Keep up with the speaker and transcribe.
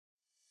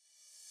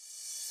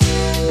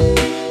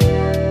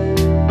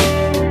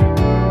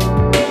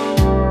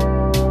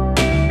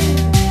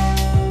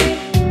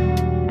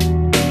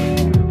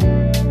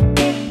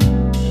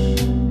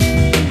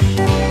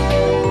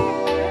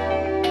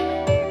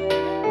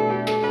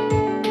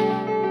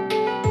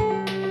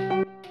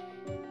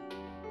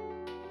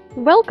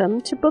Welcome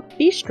to Book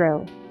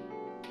Bistro,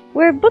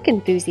 where book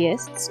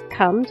enthusiasts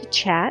come to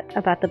chat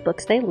about the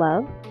books they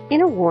love in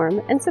a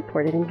warm and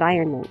supportive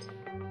environment.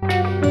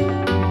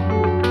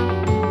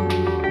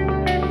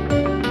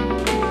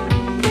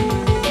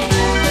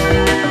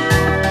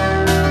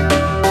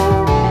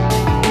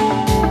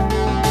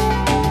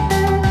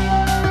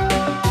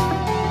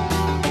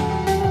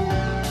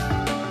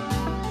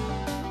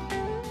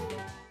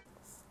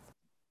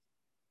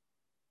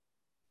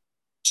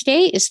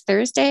 Today is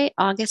Thursday,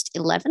 August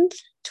 11th,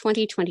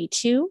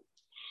 2022.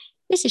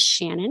 This is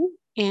Shannon,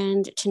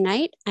 and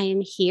tonight I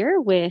am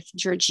here with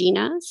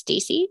Georgina,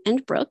 Stacy,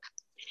 and Brooke,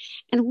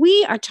 and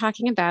we are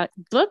talking about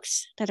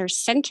books that are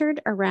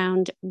centered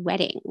around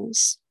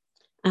weddings.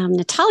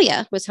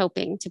 Natalia was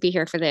hoping to be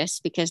here for this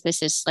because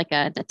this is like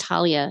a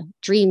Natalia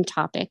dream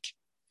topic,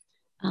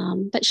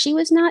 but she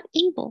was not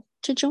able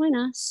to join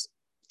us.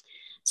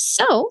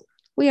 So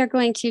we are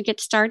going to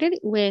get started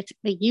with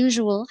the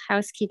usual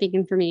housekeeping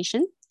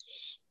information.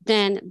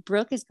 Then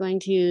Brooke is going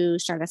to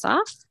start us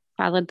off,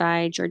 followed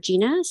by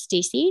Georgina,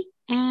 Stacy,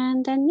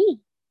 and then me.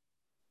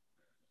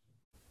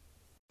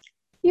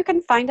 You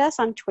can find us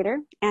on Twitter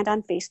and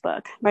on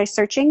Facebook by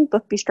searching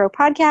Book Bistro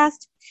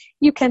Podcast.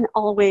 You can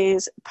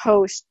always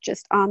post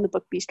just on the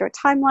Book Bistro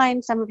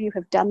timeline. Some of you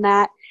have done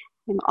that.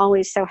 I'm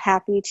always so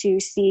happy to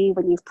see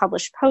when you've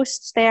published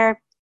posts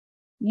there.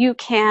 You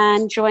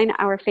can join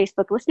our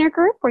Facebook listener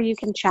group where you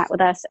can chat with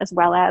us as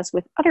well as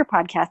with other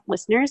podcast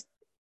listeners.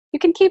 You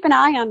can keep an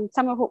eye on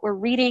some of what we're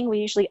reading. We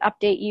usually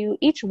update you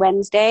each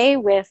Wednesday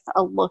with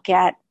a look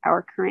at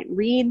our current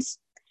reads.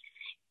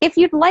 If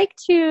you'd like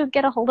to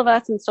get a hold of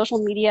us and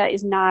social media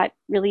is not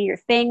really your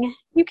thing,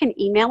 you can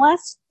email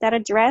us. That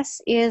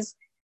address is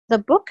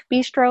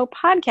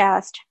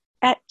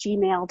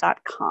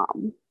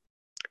thebookbistropodcast@gmail.com.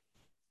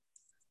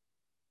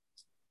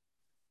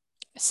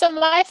 So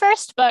my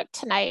first book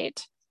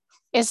tonight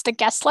is The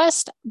Guest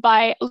List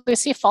by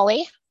Lucy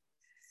Foley.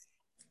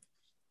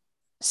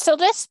 So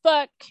this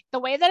book, the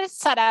way that it's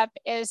set up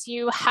is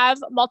you have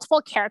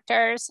multiple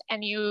characters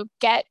and you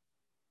kind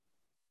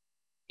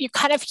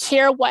of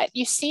hear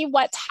you see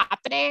what's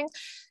happening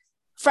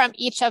from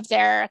each of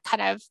their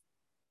kind of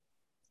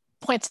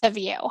points of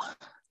view.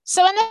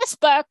 So in this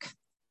book,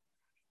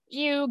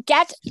 you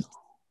get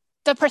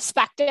the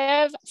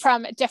perspective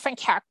from different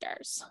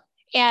characters.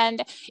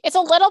 And it's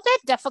a little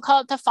bit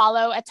difficult to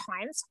follow at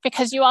times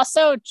because you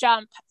also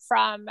jump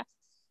from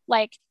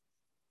like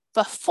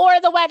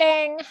before the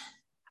wedding,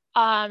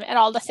 and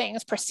all the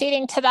things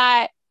preceding to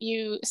that.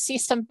 You see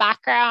some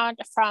background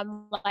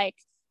from like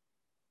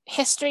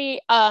history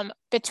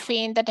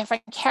between the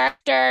different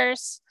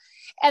characters.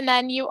 And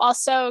then you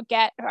also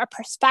get a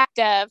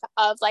perspective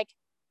of like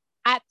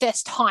at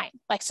this time,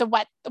 like so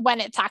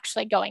when it's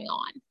actually going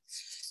on.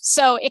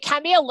 So it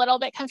can be a little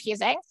bit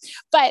confusing,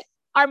 but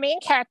our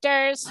main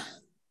characters,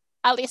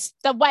 at least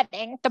the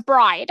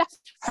bride,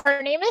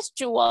 her name is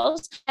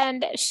Jules,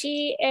 and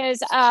she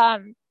is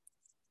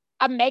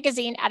a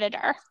magazine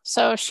editor.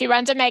 So she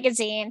runs a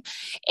magazine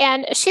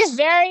and she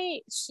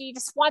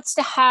just wants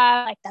to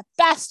have like the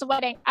best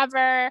wedding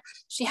ever.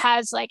 She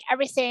has like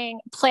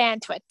everything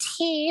planned to a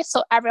T.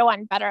 So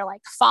everyone better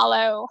like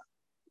follow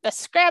the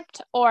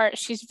script or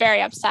she's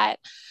very upset.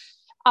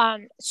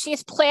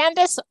 She's planned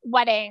this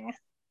wedding,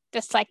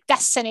 this like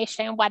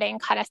destination wedding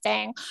kind of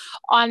thing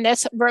on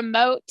this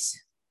remote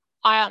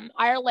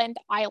Ireland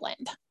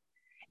island.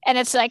 And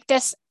it's like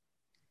this,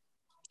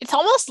 it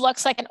almost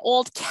looks like an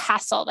old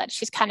castle that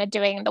she's kind of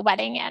doing the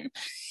wedding in.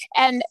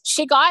 And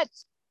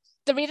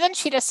the reason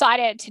she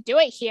decided to do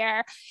it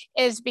here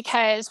is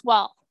because,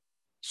 well,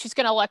 she's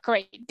going to look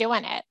great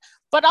doing it,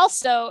 but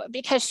also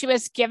because she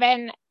was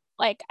given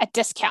like a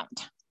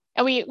discount.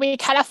 And we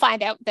kind of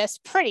find out this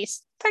pretty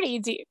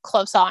easy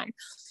close on.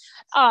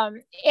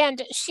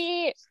 And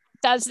she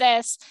does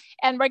this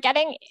and we're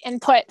getting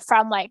input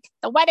from like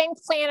the wedding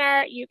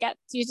planner. You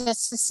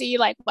just to see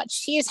like what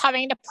she's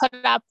having to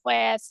put up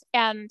with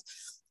and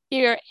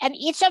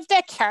each of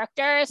the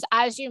characters,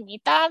 as you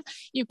meet them,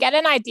 you get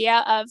an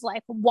idea of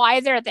like why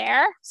they're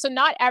there. So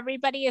not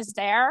everybody is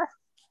there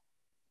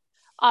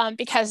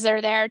because they're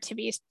there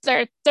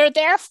they're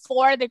there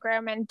for the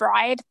groom and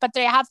bride, but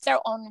they have their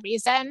own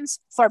reasons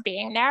for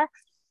being there.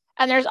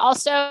 And there's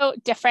also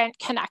different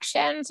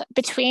connections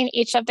between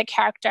each of the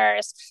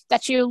characters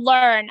that you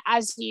learn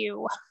as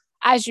you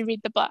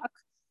read the book.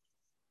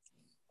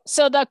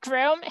 So the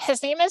groom,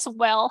 his name is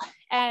Will,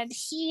 and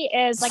he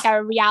is like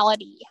a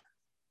reality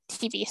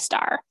TV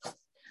star.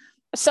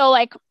 So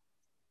like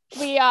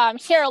we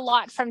hear a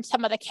lot from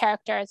some of the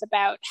characters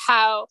about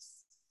how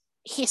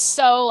he's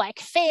so like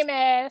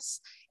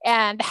famous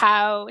and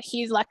how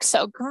he looks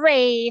so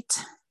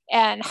great.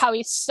 And how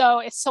it's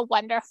so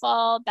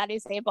wonderful that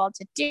he's able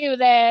to do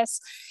this.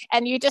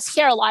 And you just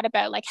hear a lot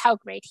about like how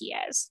great he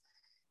is.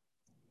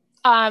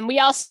 We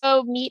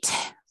also meet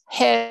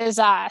his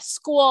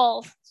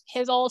old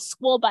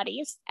school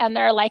buddies, and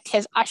they're like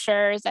his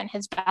ushers and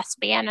his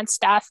best man and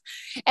stuff.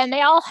 And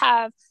they're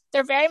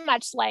very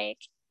much like,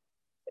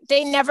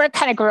 they never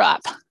kind of grew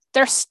up.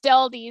 they're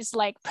still these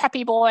like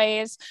preppy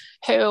boys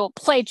who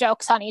play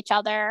jokes on each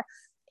other,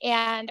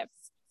 and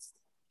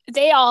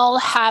they all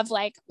have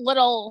like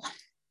little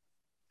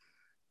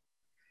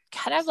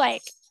kind of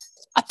like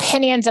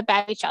opinions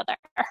about each other,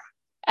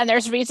 and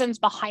there's reasons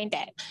behind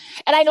it.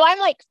 And I know I'm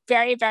like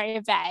very, very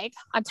vague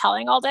on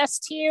telling all this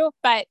to you,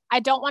 but I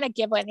don't want to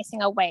give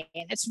anything away.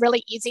 And it's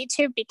really easy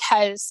to,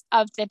 because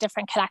of the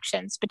different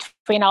connections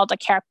between all the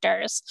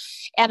characters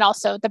and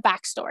also the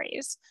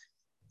backstories.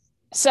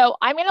 So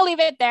I'm going to leave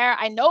it there.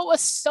 I know it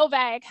was so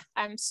vague.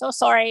 I'm so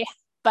sorry,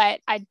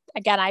 but I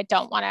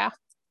don't want to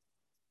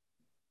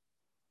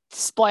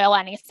spoil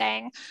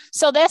anything.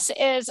 So this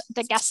is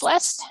The Guest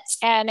List,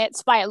 and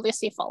it's by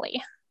Lucy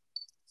Foley.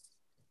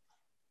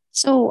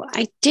 So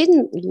I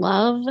didn't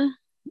love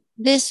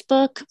this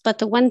book, but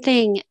the one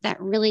thing that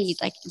really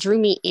like drew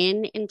me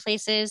in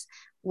places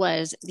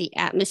was the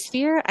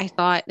atmosphere. I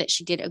thought that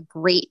she did a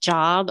great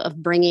job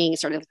of bringing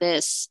sort of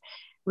this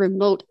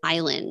remote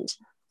island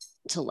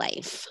to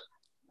life.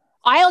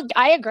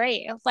 I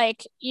agree.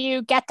 Like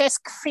you get this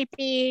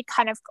creepy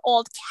kind of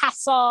old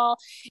castle,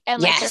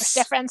 and like there's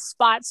different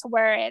spots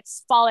where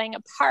it's falling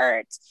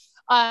apart.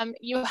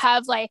 You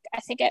have like, I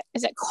think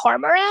is it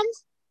cormorant?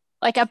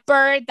 Like a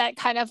bird that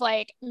kind of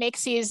like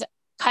makes these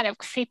kind of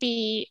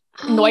creepy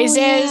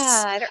noises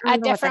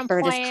at different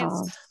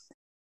points.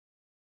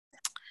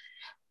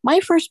 My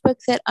first book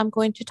that I'm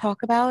going to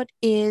talk about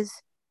is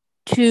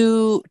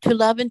To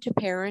Love and to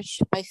Perish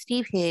by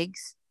Steve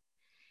Higgs.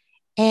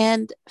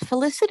 And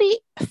Felicity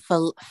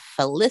Phillips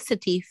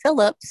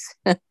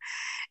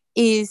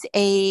is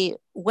a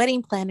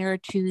wedding planner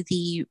to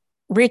the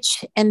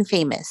rich and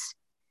famous.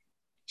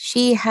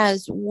 She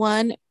has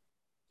one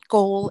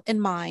goal in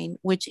mind,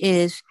 which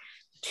is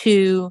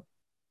to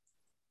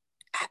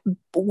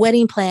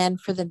wedding plan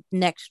for the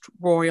next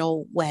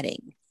royal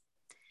wedding.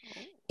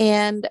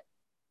 And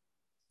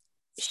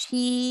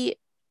she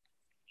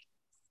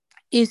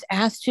is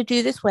asked to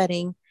do this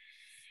wedding,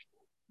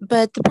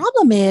 but the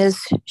problem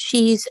is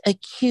she's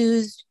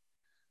accused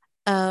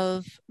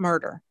of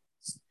murder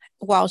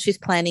while she's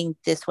planning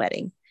this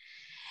wedding.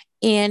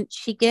 And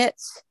she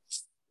gets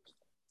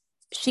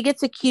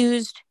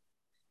accused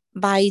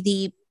by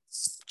the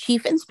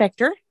chief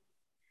inspector.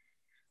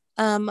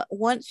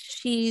 Once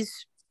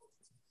she's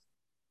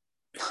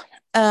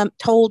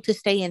told to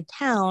stay in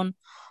town,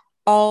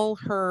 all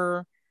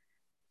her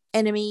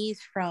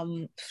enemies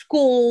from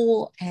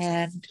school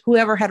and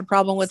whoever had a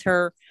problem with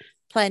her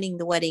planning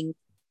the wedding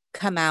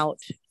come out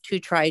to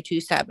try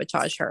to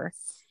sabotage her.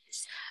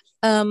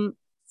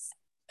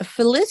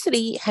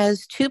 Felicity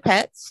has two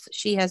pets.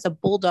 She has a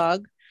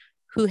bulldog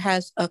who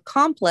has a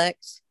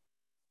complex.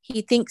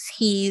 He thinks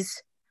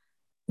he's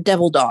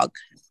Devil Dog.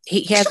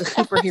 He has a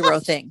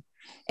superhero thing.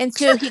 And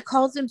so he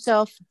calls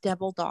himself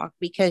Devil Dog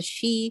because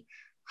she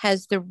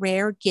has the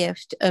rare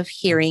gift of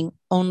hearing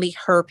only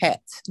her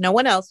pets, no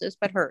one else's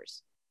but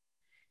hers.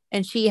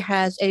 And she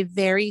has a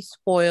very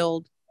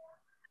spoiled,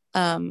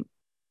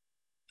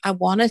 I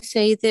want to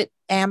say that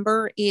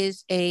Amber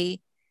is a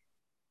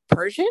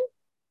Persian.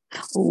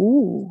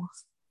 Ooh.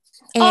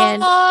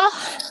 And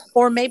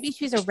or maybe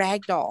she's a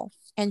rag doll,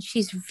 and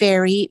she's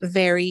very,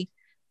 very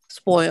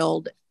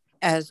spoiled,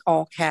 as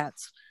all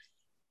cats.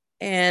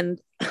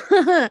 And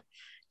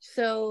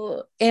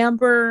so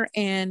Amber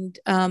and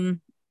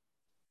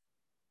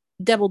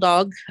Devil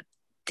Dog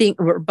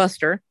or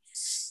Buster,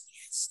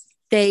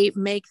 they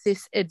make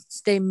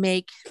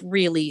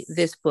really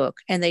this book,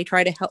 and they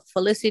try to help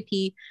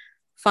Felicity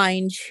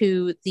find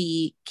who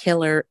the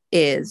killer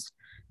is.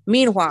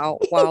 Meanwhile,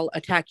 while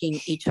attacking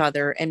each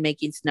other and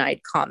making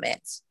snide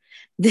comments.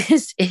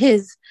 This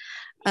is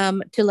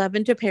To Love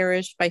and to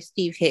Perish by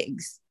Steve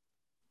Higgs.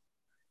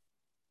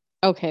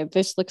 Okay,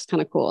 this looks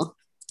kind of cool.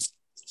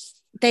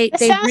 They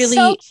really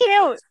so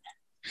cute.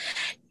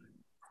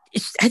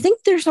 I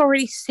think there's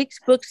already 6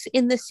 books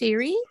in the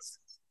series.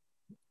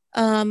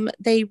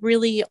 They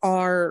really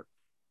are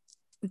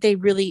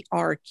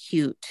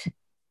cute.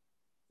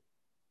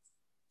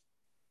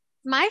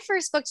 My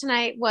first book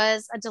tonight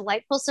was a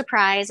delightful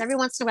surprise. Every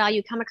once in a while,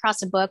 you come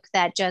across a book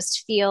that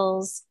just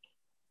feels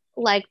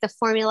like the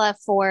formula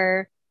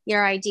for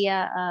your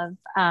idea of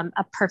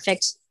a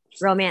perfect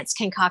romance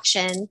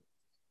concoction.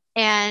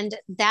 And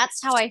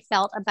that's how I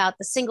felt about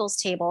The Singles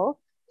Table,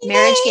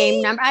 Marriage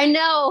Game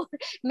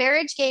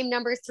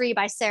number 3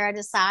 by Sarah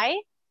Desai.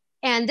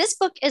 And this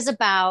book is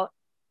about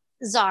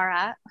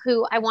Zara,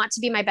 who I want to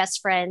be my best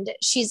friend.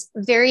 She's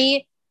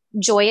very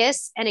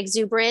joyous and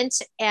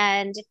exuberant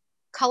and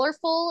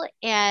colorful,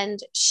 and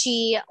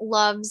she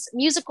loves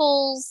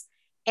musicals,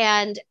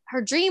 and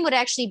her dream would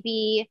actually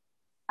be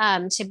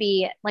to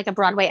be like a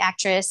Broadway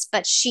actress,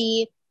 but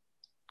she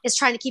is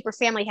trying to keep her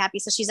family happy,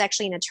 so she's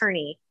actually an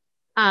attorney.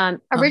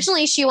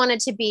 Originally she wanted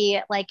to be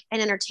like an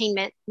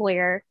entertainment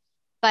lawyer,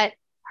 but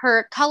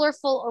her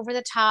colorful, over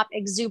the top,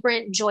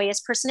 exuberant, joyous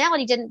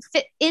personality didn't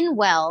fit in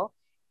well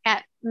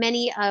at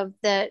many of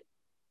the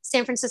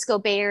San Francisco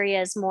Bay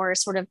Area's more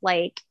sort of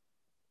like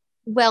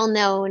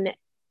well-known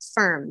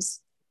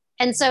firms.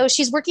 And so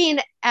she's working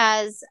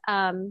as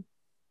an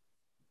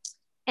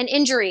an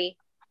injury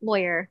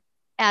lawyer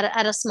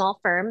at a small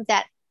firm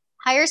that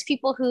hires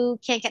people who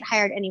can't get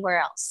hired anywhere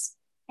else.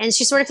 And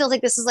she sort of feels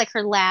like this is like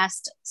her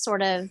last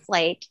sort of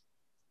like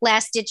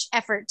last ditch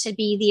effort to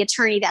be the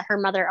attorney that her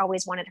mother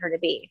always wanted her to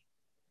be.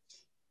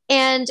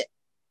 And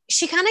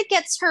she kind of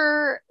gets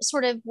her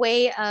sort of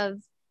way of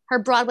her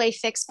Broadway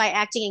fix by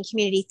acting in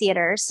community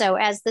theater. So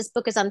as this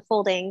book is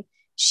unfolding,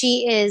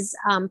 she is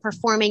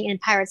performing in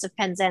Pirates of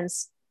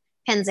Penzance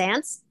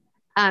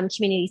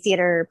community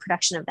theater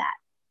production of that.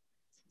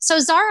 So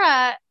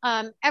Zara,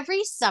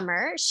 every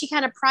summer, she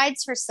kind of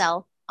prides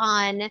herself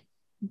on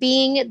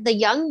being the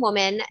young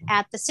woman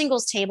at the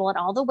singles table at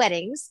all the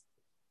weddings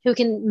who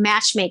can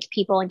matchmake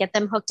people and get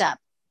them hooked up.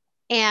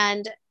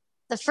 And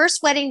the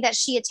first wedding that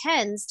she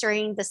attends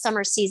during the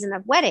summer season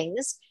of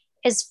weddings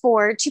is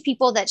for two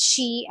people that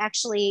she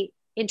actually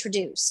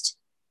introduced.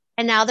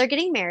 And now they're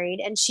getting married,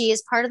 and she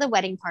is part of the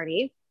wedding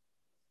party.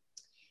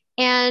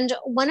 And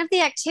one of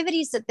the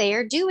activities that they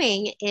are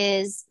doing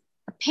is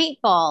a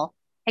paintball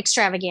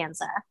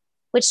extravaganza,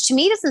 which to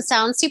me doesn't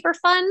sound super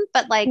fun,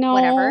 but like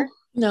whatever.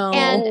 No.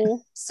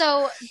 And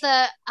so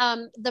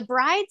the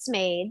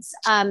bridesmaids,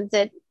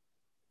 the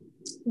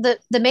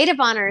maid of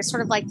honor is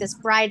sort of like this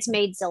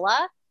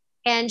bridesmaidzilla,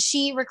 and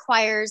she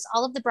requires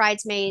all of the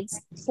bridesmaids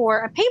for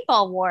a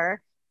paintball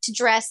war to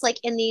dress like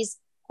in these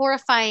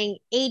horrifying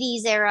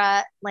 80s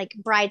era like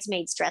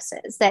bridesmaids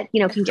dresses that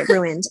can get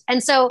ruined.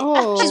 And so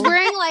she's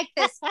wearing like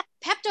this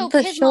Pepto-Bismol,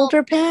 the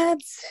shoulder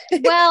pads.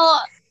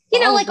 Well,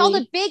 like all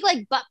the big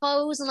like butt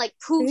bows and like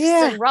poofs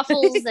and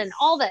ruffles and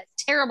all the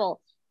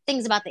terrible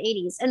things about the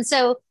 80s. And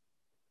so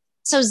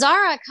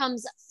Zara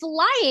comes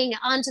flying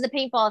onto the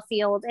paintball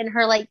field in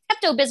her like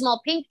Pepto-Bismol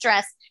pink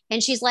dress,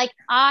 and she's like,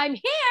 "I'm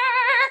here,"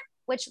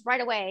 which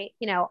right away,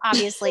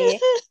 obviously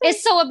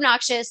is so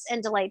obnoxious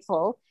and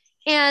delightful.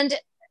 And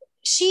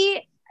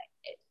she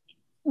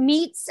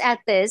meets at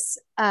this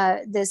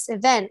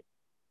event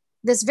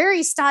this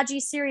very stodgy,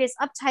 serious,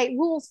 uptight,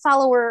 rule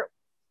follower,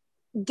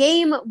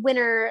 game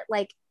winner.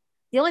 Like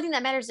the only thing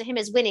that matters to him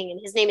is winning, and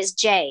his name is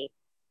Jay.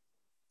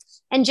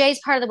 And Jay's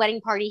part of the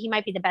wedding party. He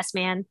might be the best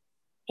man.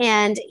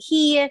 And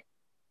he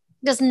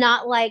does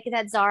not like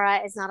that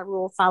Zara is not a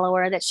rule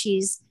follower, that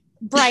she's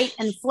bright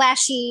and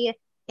flashy.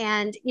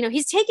 And,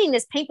 he's taking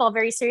this paintball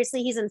very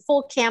seriously. He's in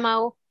full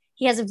camo.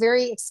 He has a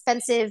very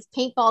expensive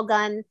paintball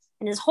gun,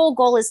 and his whole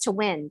goal is to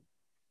win.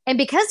 And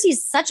because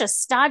he's such a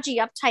stodgy,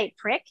 uptight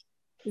prick,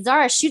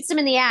 Zara shoots him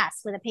in the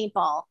ass with a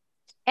paintball.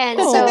 And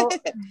so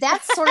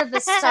that's sort of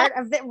the start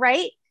of it,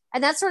 right?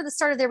 And that's sort of the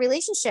start of their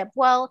relationship.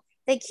 Well,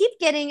 they keep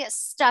getting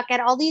stuck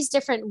at all these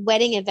different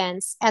wedding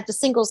events at the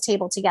singles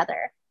table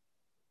together.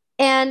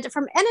 And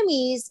from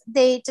enemies,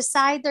 they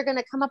decide they're going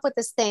to come up with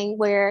this thing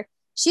where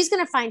she's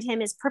going to find him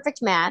his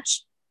perfect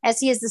match, as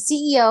he is the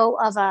CEO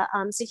of a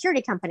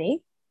security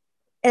company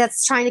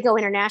that's trying to go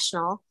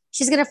international.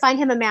 She's going to find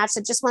him a match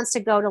that just wants to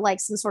go to like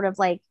some sort of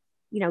like,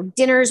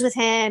 dinners with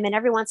him, and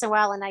every once in a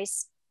while a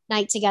nice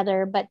night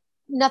together, but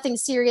nothing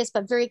serious,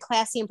 but very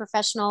classy and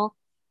professional.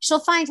 She'll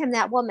find him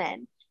that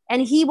woman,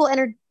 and he will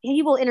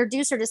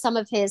introduce her to some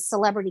of his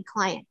celebrity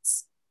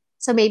clients.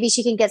 So maybe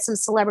she can get some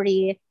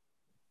celebrity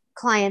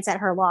clients at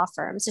her law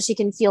firm, so she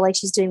can feel like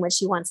she's doing what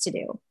she wants to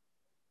do.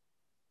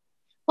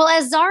 Well,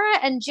 as Zara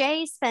and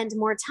Jay spend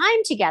more time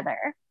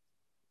together,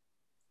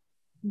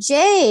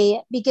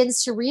 Jay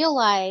begins to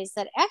realize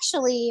that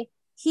actually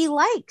he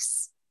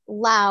likes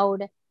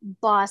loud,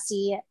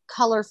 bossy,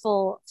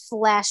 colorful,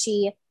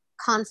 flashy,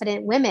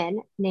 confident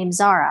women named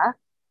Zara.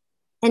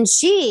 And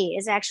she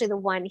is actually the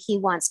one he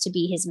wants to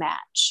be his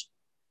match.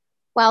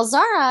 While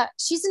Zara,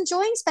 she's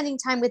enjoying spending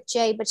time with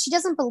Jay, but she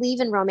doesn't believe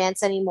in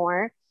romance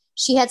anymore.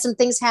 She had some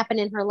things happen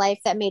in her life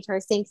that made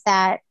her think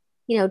that,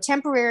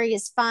 temporary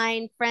is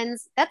fine.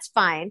 Friends, that's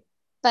fine.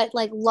 But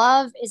like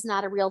love is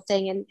not a real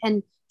thing.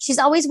 And she's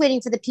always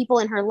waiting for the people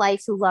in her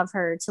life who love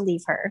her to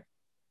leave her.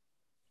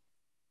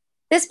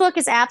 This book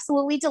is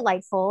absolutely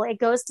delightful. It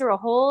goes through a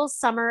whole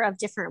summer of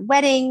different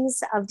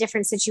weddings, of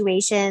different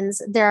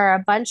situations. There are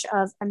a bunch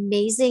of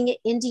amazing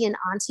Indian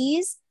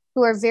aunties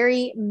who are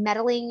very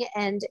meddling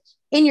and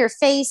in your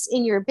face,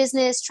 in your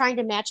business, trying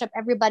to match up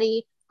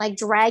everybody, like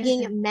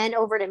dragging men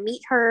over to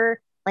meet her.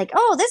 Like,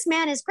 oh, this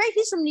man is great.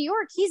 He's from New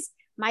York. He's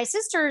my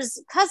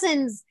sister's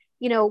cousin's,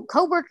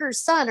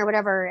 co-worker's son or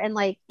whatever. And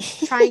like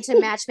trying to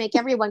match make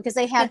everyone, because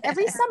they have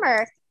every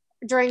summer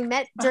during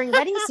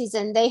wedding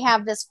season, they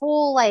have this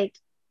whole like,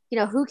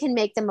 who can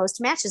make the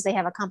most matches. They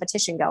have a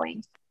competition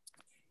going.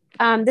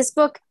 This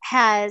book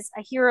has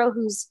a hero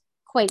who's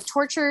quite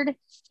tortured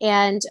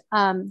and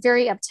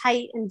very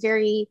uptight and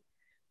he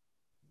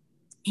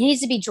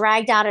needs to be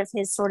dragged out of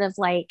his sort of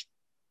like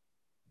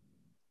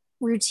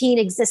routine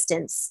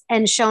existence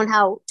and shown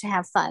how to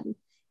have fun.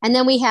 And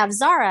then we have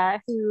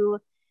Zara, who,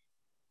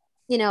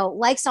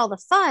 likes all the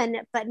fun,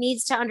 but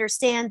needs to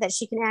understand that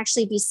she can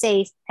actually be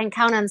safe and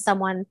count on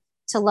someone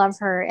to love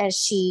her as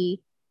she,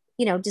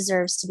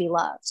 deserves to be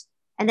loved,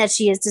 and that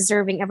she is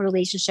deserving of a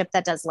relationship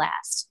that does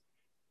last.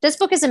 This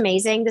book is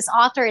amazing. This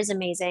author is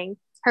amazing.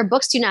 Her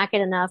books do not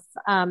get enough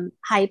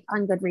hype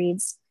on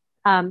Goodreads.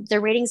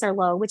 Their ratings are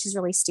low, which is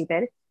really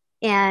stupid.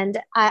 And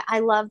I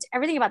loved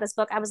everything about this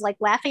book. I was like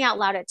laughing out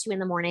loud at 2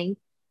 a.m.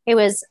 It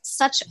was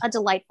such a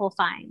delightful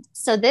find.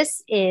 So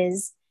this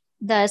is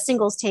The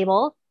Singles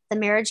Table, The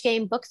Marriage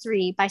Game, Book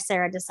 3 by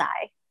Sarah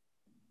Desai.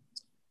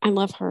 I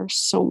love her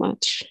so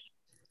much.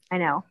 I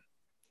know.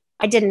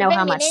 I didn't know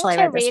how much till I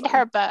read this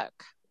read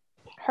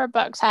her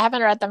books. I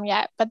haven't read them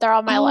yet, but they're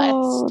on my list.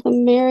 Oh, The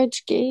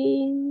Marriage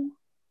Game.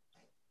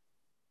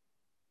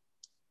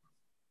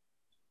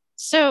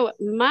 So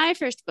my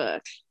first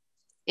book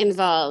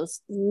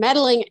involves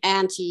meddling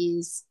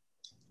aunties.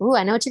 Ooh,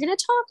 I know what you're going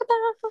to talk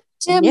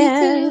about.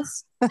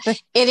 Yes.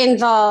 It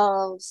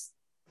involves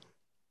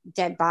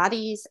dead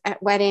bodies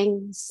at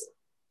weddings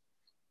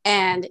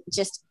and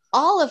just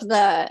all of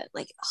the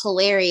like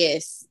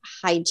hilarious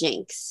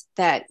hijinks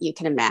that you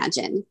can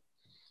imagine.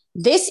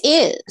 This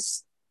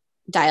is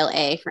Dial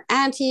A for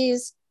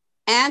Aunties.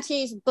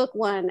 Aunties, book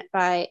 1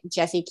 by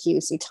Jessie Q.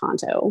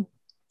 Sutanto.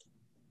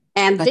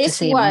 And this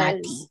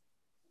was,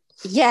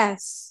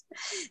 yes,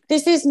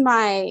 this is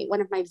one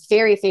of my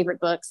very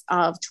favorite books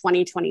of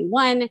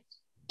 2021.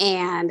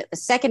 And the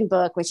second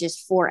book, which is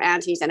For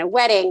Aunties and a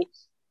Wedding,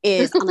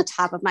 is on the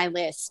top of my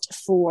list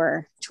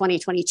for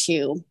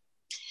 2022.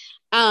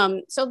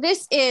 So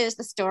this is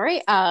the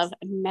story of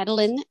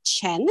Madeline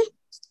Chen.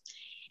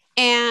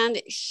 And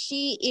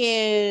she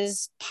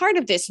is part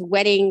of this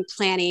wedding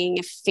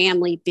planning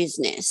family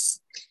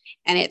business.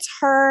 And it's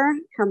her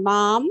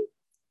mom,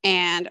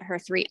 and her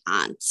 3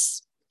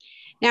 aunts.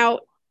 Now,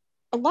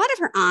 a lot of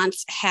her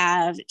aunts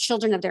have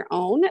children of their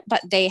own,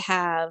 but they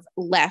have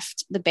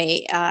left the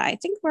Bay. I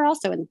think we're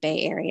also in the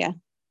Bay Area.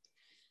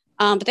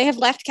 But they have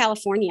left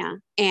California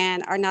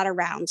and are not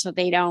around, so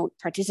they don't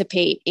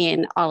participate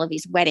in all of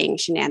these wedding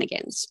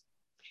shenanigans.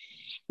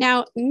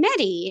 Now,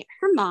 Nettie,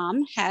 her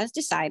mom, has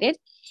decided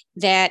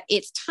that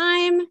it's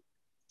time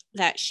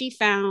that she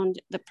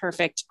found the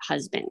perfect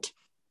husband.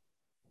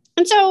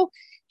 And so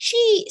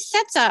she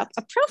sets up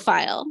a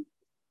profile,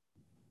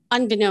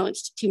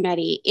 unbeknownst to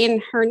Nettie,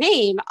 in her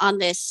name on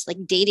this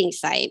like dating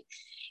site.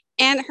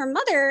 And her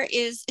mother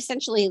is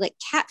essentially like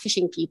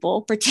catfishing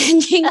people,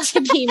 pretending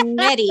to be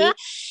Nettie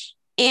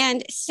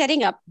and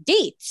setting up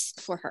dates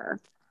for her.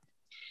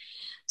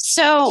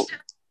 So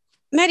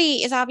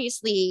Nettie is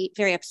obviously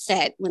very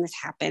upset when this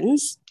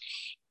happens.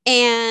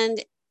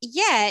 And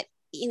yet,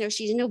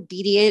 she's an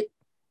obedient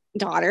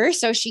daughter.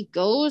 So she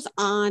goes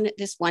on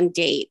this one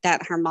date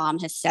that her mom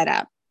has set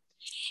up.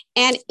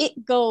 And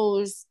it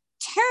goes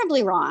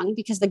terribly wrong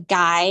because the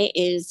guy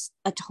is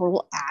a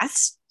total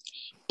ass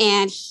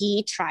and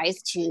he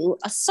tries to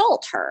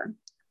assault her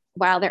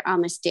while they're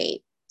on this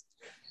date.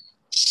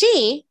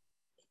 She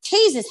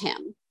tases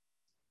him.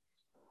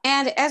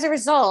 And as a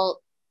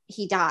result,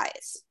 he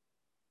dies.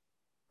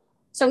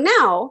 So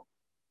now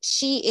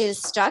she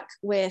is stuck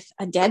with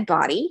a dead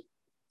body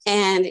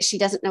and she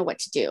doesn't know what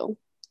to do.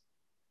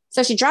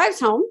 So she drives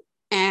home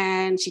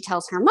and she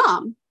tells her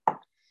mom.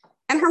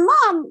 And her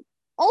mom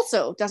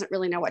also doesn't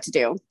really know what to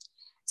do.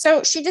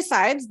 So she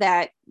decides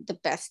that the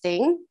best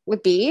thing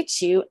would be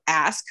to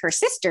ask her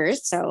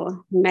sisters,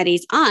 so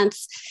Nettie's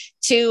aunts,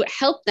 to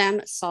help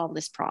them solve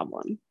this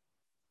problem.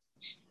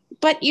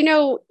 But,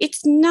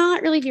 it's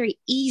not really very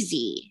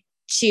easy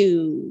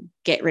to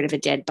get rid of a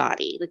dead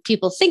body. Like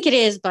people think it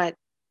is, but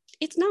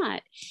it's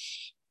not.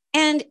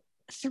 And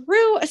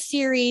through a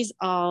series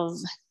of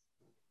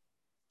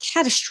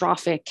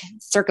catastrophic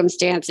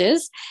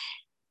circumstances,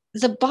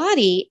 the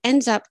body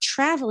ends up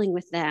traveling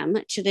with them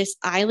to this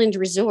island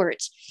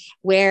resort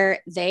where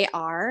they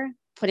are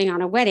putting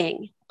on a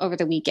wedding over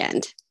the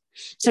weekend.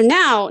 So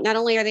now, not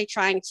only are they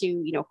trying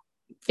to,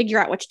 figure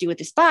out what to do with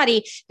this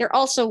body, they're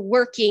also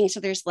working. So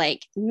there's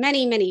like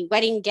many, many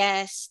wedding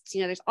guests,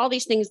 there's all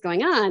these things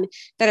going on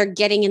that are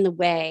getting in the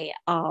way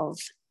of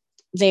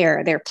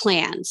their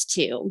plans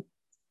to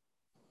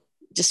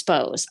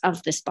dispose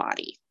of this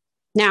body.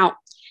 Now,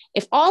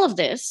 if all of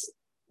this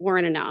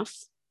weren't enough,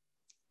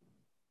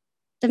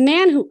 the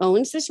man who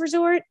owns this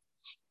resort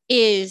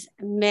is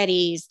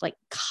Nettie's like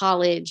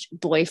college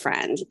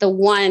boyfriend, the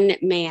one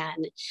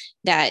man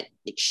that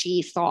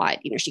she thought,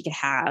 she could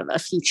have a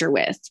future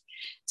with.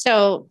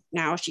 So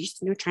now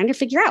she's, trying to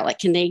figure out, like,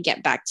 can they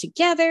get back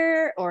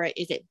together, or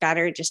is it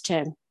better just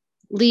to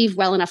leave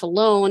well enough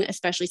alone,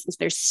 especially since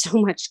there's so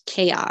much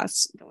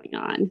chaos going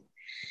on.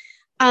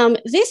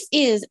 This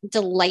is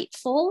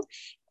delightful,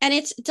 and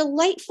it's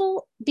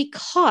delightful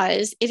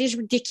because it is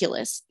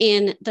ridiculous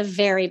in the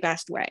very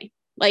best way.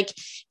 Like,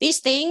 these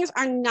things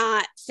are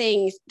not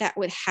things that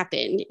would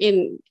happen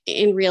in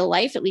real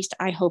life. At least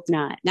I hope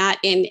not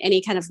in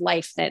any kind of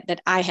life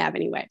that I have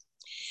anyway.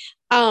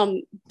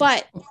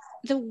 But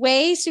the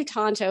way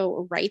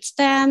Sutanto writes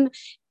them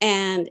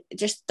and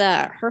just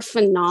her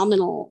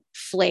phenomenal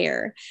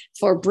flair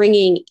for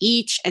bringing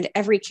each and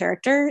every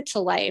character to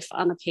life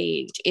on the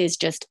page is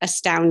just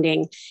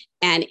astounding.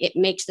 And it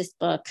makes this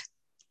book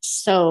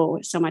so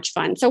much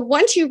fun. So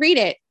once you read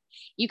it,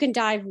 you can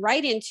dive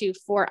right into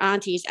For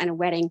Aunties and a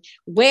Wedding,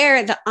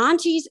 where the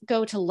aunties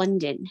go to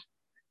London.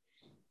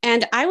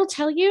 And I will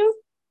tell you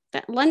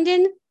that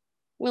London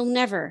will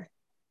never,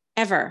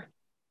 ever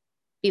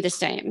be the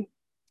same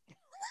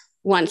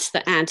once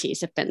the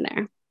aunties have been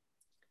there.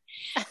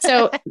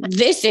 So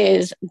this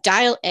is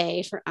Dial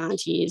A for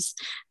Aunties.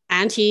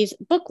 Aunties,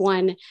 book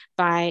 1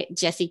 by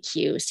Jessie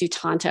Q.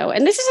 Sutanto.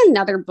 And this is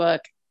another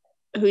book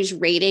whose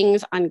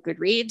ratings on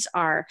Goodreads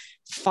are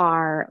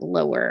far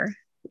lower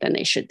than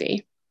they should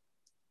be.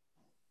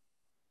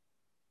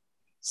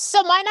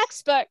 So my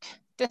next book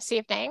this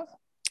evening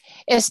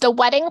is The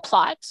Wedding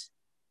Plot,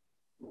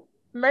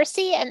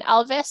 Mercy and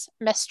Elvis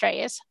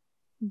Mysteries,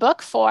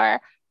 book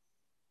 4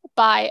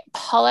 by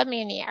Paula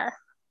Munier.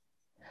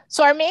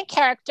 So our main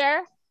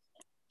character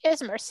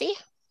is Mercy.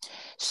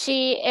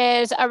 She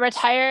is a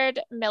retired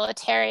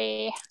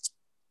military,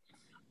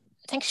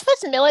 I think she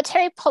was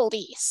military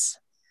police.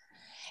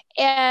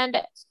 And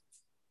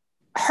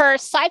her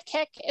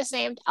sidekick is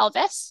named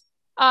Elvis.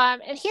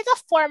 And he's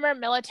a former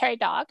military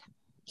dog.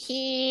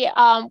 He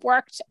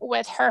worked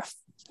with her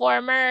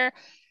former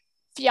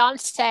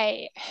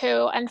fiance,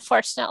 who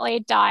unfortunately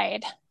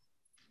died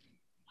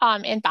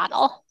in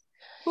battle.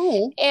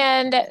 Oh.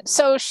 And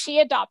so she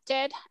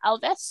adopted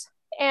Elvis.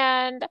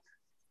 And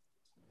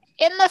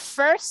in the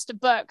first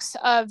books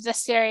of the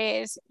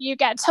series, you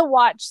get to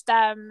watch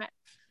them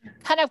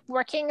kind of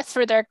working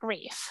through their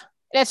grief.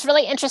 And it's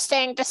really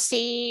interesting to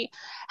see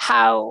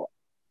how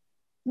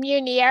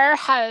Munier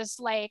has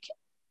like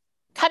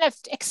kind of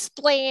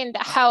explained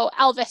how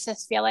Elvis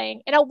is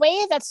feeling in a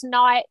way that's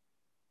not,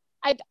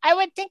 I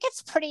would think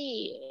it's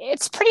pretty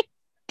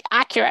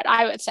accurate,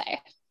 I would say.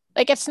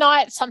 Like, it's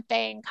not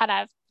something kind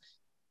of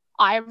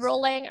eye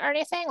rolling or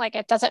anything. Like,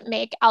 it doesn't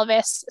make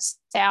Elvis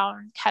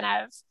sound kind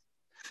of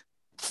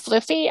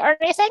floofy or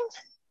anything.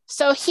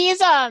 So he's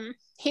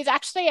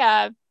actually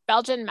a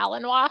Belgian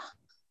Malinois.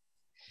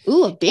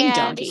 Ooh, a big and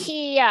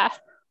doggy.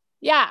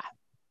 Yeah.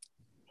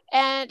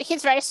 And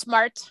he's very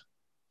smart.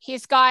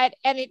 He's got,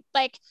 and it,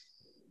 like,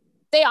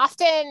 they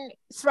often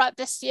throughout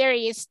the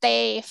series,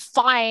 they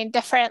find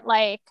different,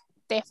 like,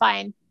 they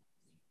find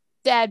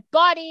dead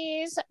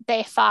bodies,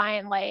 they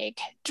find like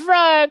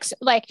drugs.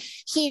 Like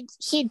he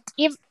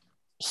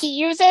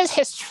uses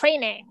his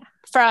training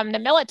from the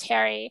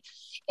military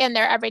in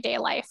their everyday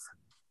life,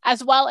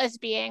 as well as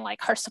being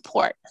like her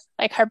support,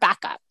 like her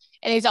backup.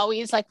 And he's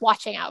always like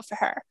watching out for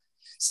her.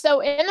 So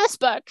in this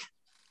book,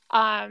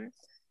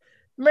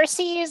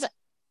 Mercy's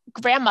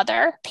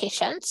grandmother,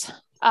 Patience,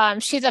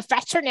 she's a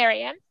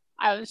veterinarian.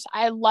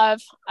 I love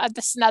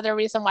this is another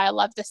reason why I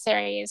love the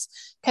series,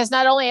 because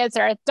not only is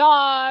there a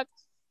dog,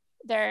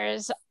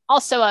 there's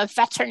also a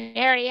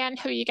veterinarian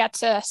who you get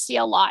to see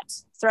a lot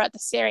throughout the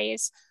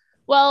series.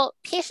 Well,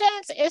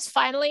 Patience is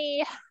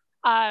finally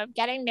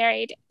getting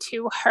married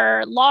to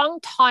her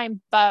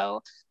longtime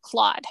beau,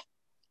 Claude.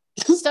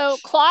 So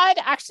Claude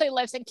actually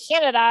lives in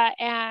Canada,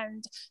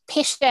 and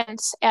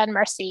Patience and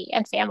Mercy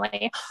and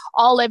family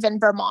all live in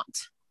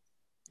Vermont.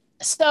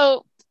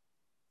 So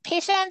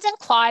Patience and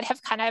Claude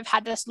have kind of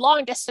had this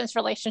long distance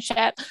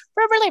relationship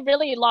for a really,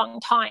 really long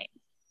time.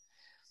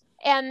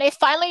 And they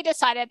finally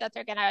decided that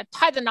they're going to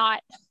tie the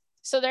knot.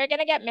 So they're going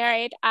to get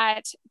married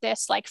at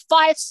this like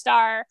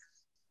 5-star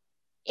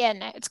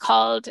inn. It's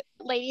called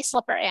Lady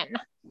Slipper Inn.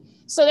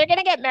 So they're going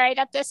to get married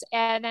at this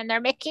inn, and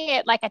they're making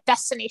it like a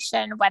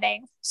destination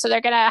wedding. So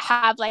they're going to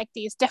have like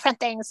these different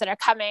things that are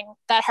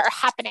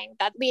happening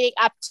that leading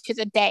up to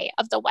the day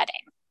of the wedding.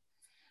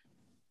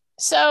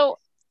 So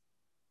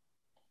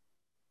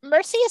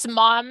Mercy's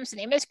mom's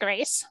name is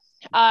Grace.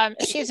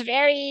 She's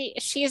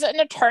an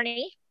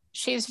attorney.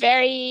 She's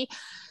very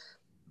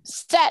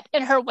set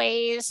in her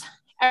ways.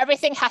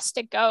 Everything has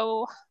to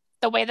go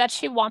the way that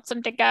she wants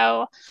them to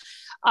go.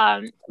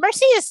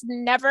 Mercy has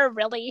never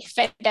really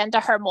fit into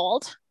her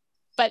mold,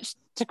 but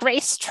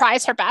Grace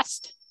tries her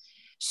best.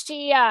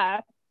 She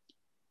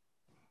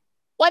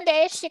one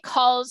day she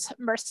calls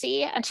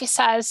Mercy and she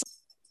says,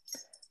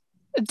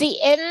 the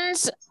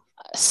inn's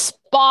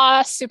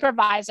spa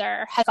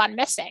supervisor has gone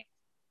missing.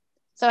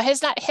 So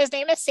his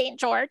name is St.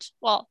 George.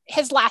 Well,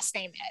 his last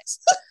name is.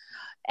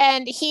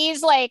 And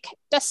he's like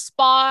the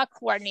spa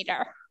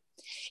coordinator.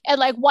 And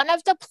like one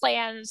of the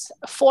plans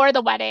for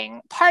the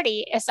wedding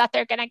party is that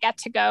they're going to get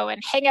to go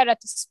and hang out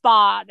at the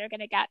spa. They're going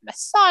to get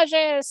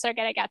massages. They're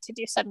going to get to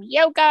do some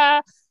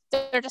yoga.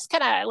 They're just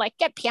going to like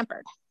get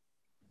pampered.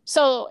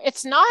 So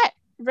it's not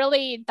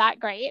really that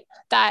great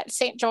that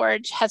St.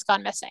 George has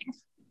gone missing,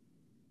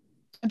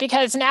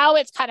 because now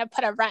it's kind of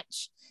put a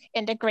wrench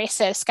into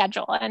Grace's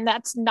schedule, and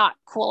that's not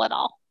cool at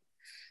all.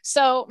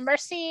 So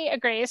Mercy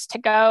agrees to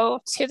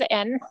go to the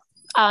inn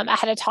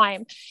ahead of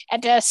time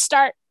and to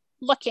start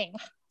looking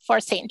for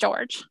St.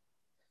 George.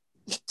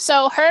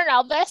 So her and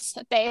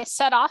Elvis, they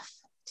set off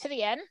to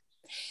the inn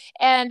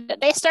and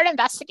they start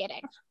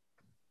investigating.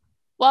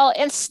 Well,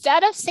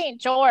 instead of St.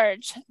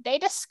 George, they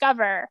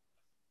discover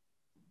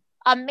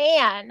a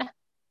man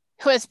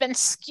who has been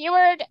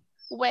skewered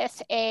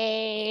with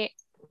a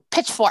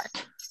pitchfork.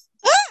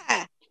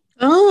 Ah!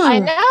 Oh. I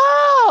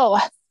know.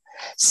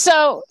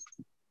 So,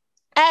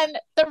 and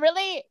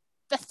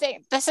the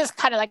thing, this is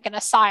kind of like an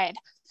aside,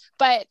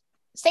 but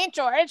St.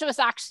 George was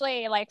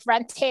actually like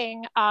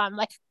renting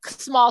like a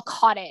small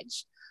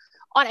cottage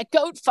on a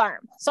goat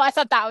farm. So I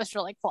thought that was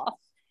really cool.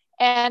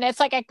 And it's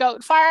like a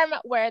goat farm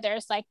where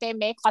there's like they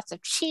make lots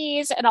of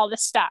cheese and all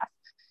this stuff.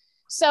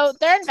 So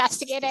they're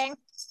investigating,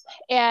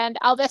 and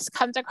Elvis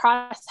comes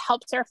across,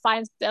 helps her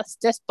find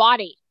this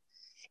body,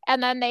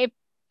 and then they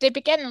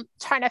begin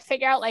trying to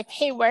figure out like,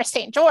 hey, where's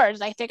St. George?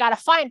 Like they got to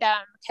find him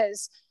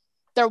because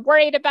they're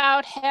worried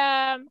about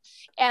him,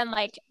 and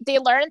like they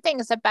learn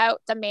things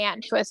about the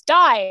man who has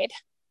died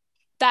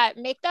that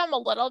make them a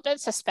little bit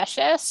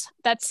suspicious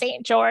that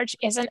St. George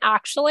isn't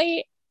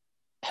actually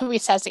who he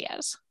says he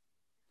is.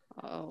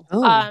 Oh.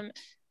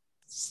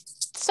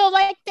 So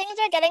like things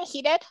are getting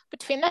heated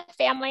between the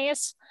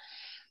families.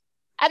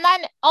 And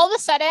then all of a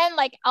sudden,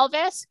 like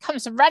Elvis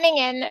comes running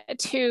in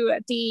to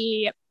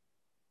the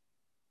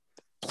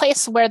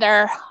place where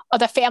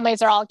the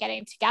families are all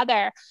getting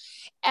together.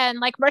 And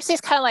like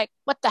Mercy's kind of like,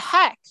 what the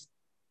heck?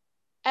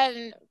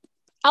 And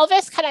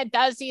Elvis kind of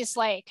does these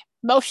like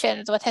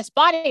motions with his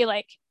body,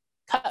 like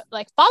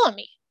follow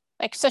me.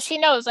 Like, so she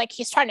knows like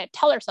he's trying to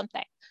tell her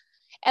something.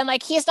 And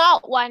like, he's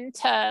not one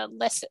to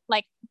listen,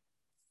 like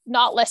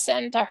not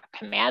listen to her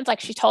commands. Like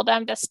she told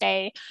him to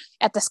stay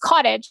at this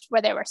cottage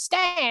where they were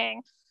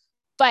staying.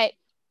 But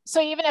so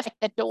even if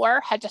the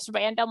door had just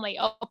randomly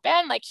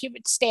opened, like he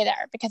would stay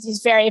there because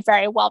he's very,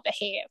 very well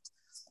behaved.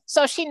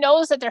 So she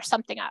knows that there's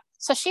something up.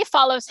 So she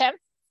follows him,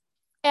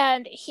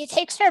 and he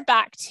takes her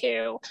back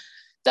to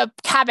the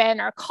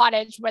cabin or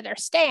cottage where they're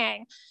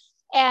staying.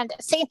 And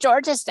St.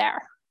 George is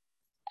there,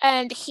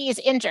 and he's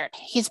injured.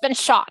 He's been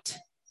shot.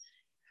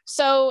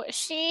 So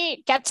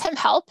she gets him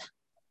help.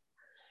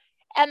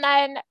 And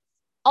then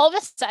all of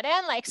a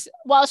sudden, like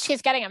while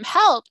she's getting him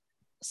help,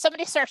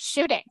 somebody starts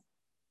shooting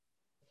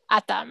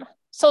at them.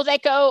 So they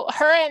go,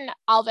 her and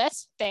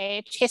Elvis,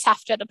 they chase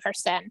after the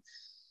person.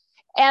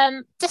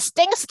 And just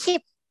things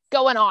keep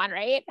going on,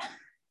 right?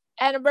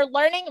 And we're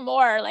learning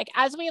more, like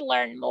as we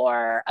learn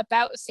more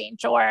about St.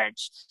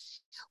 George,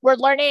 we're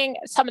learning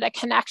some of the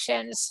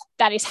connections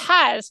that he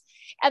has.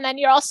 And then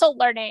you're also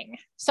learning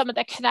some of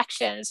the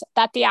connections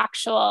that the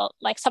actual,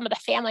 like some of the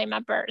family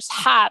members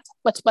have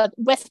with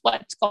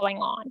what's going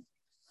on.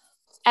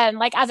 And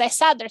like, as I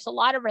said, there's a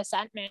lot of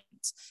resentment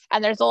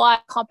and there's a lot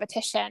of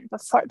competition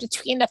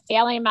between the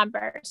family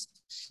members.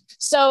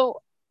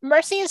 So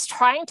Mercy is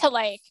trying to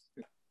like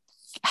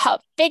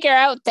help figure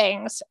out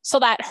things so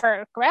that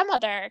her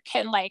grandmother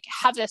can like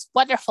have this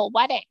wonderful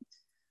wedding,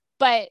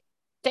 but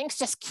things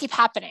just keep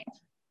happening.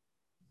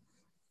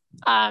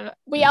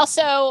 We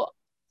also,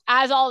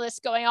 as all this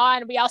going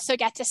on, we also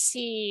get to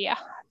see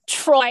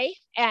Troy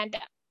and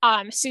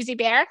Susie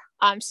Bear.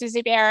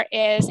 Susie Bear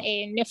is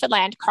a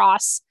Newfoundland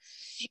cross,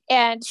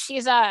 and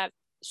she's a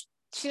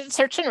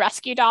search and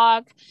rescue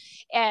dog,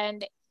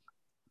 and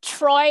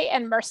Troy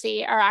and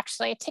Mercy are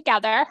actually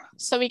together.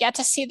 So we get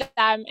to see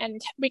them,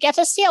 and we get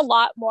to see a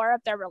lot more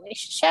of their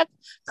relationship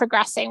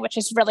progressing, which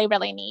is really,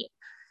 really neat.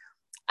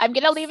 I'm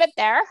going to leave it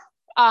there.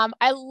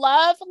 I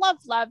love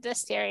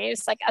this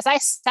series. Like, as I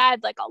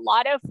said, like a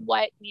lot of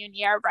what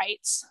Munier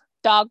writes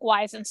dog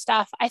wise and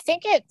stuff, I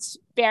think it's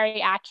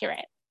very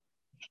accurate.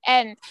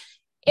 And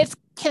it's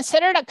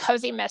considered a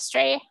cozy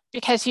mystery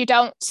because you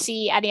don't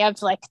see any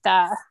of like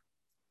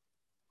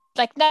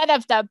none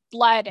of the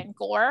blood and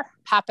gore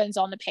happens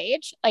on the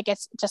page. Like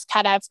it's just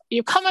kind of,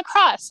 you come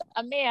across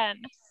a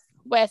man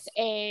with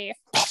a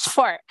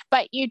pitchfork,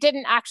 but you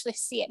didn't actually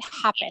see it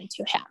happen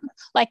to him.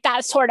 Like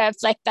that sort of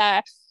like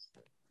the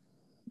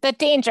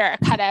danger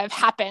kind of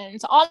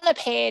happens on the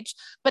page,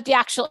 but the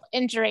actual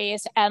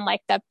injuries and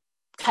like the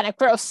kind of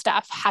gross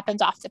stuff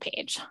happens off the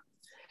page.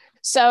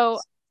 So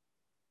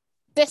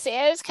this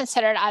is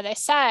considered, as I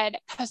said,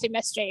 cozy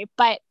mystery,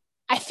 but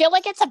I feel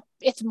like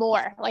it's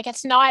more like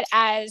it's not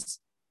as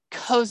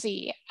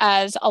cozy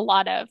as a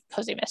lot of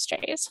cozy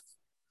mysteries.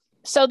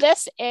 So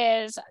this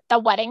is The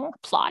Wedding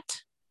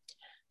Plot,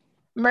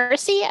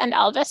 Mercy and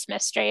Elvis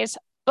Mysteries,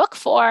 Book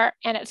 4,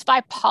 and it's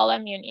by Paula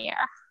Munier.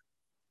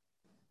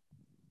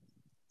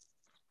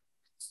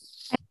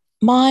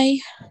 My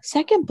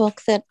second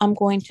book that I'm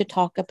going to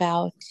talk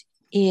about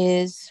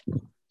is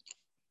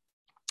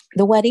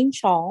The Wedding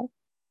Shawl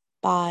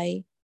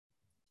by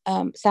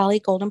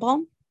Sally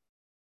Goldenbaum.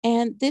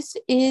 And this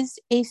is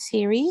a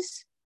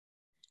series.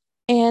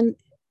 And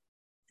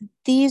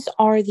these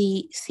are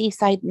the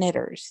Seaside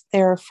Knitters.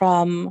 They're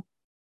from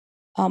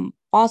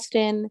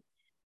Boston,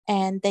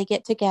 and they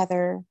get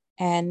together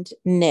and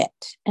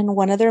knit. And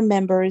one of their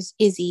members,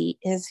 Izzy,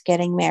 is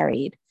getting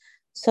married.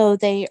 So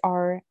they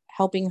are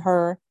helping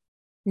her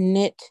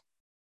knit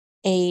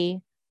a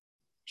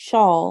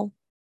shawl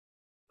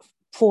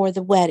for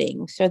the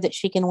wedding so that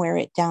she can wear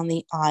it down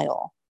the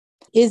aisle.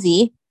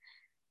 Izzy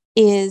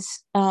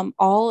is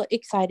all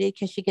excited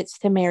because she gets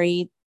to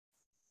marry,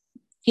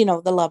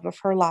 the love of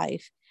her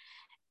life.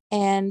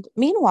 And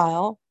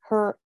meanwhile,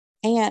 her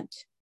aunt,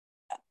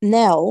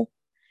 Nell,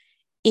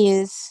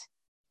 is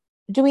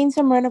doing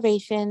some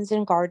renovations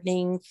and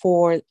gardening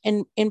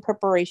in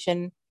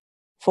preparation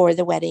for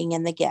the wedding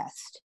and the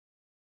guest.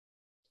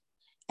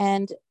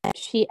 and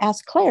she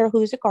asked Claire,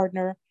 who's a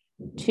gardener,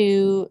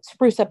 to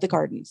spruce up the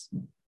gardens.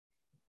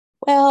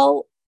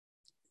 Well,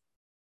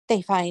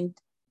 they find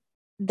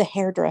the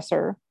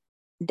hairdresser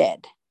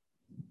dead.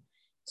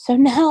 So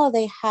now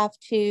they have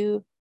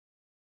to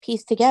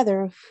piece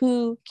together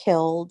who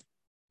killed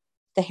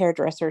the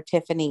hairdresser,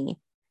 Tiffany.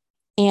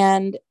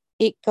 And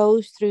it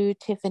goes through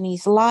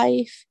Tiffany's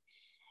life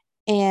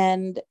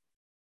and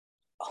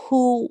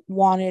who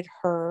wanted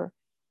her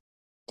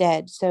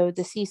dead. So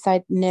the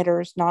Seaside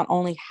Knitters not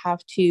only have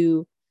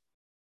to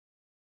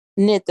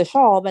knit the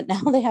shawl, but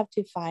now they have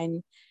to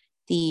find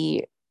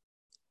the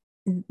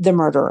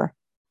murderer.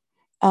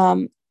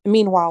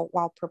 Meanwhile,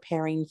 while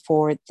preparing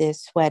for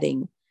this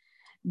wedding,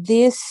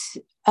 this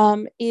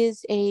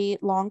is a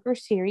longer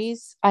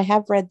series. I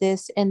have read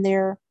this, and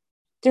they're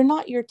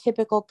not your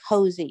typical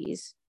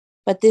cozies,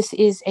 but this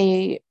is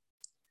a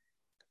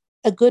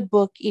good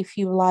book if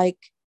you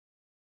like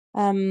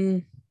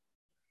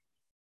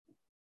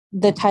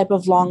the type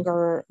of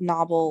longer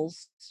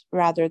novels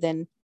rather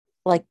than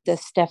like the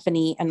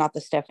Stephanie and not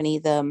the Stephanie,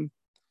 the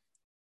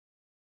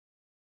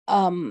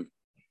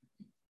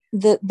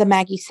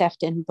Maggie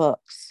Sefton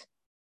books.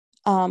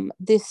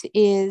 This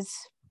is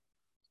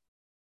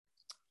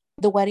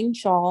The Wedding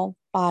Shawl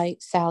by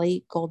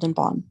Sally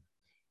Goldenbaum.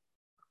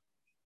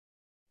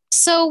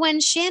 So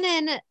when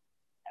Shannon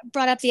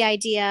brought up the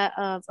idea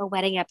of a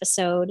wedding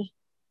episode,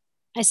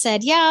 I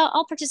said, yeah,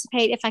 I'll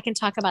participate if I can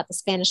talk about The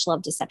Spanish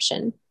Love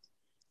Deception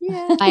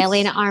by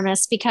Elena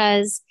Armas,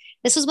 because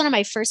this was one of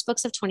my first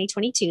books of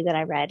 2022 that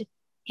I read.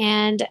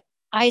 And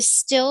I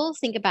still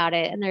think about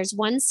it. And there's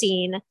one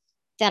scene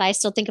that I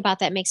still think about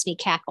that makes me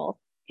cackle.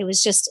 It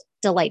was just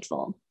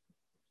delightful.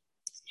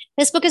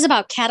 This book is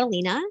about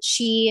Catalina.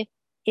 She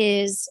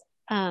is,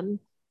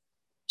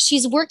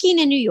 she's working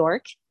in New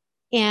York,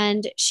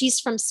 and she's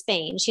from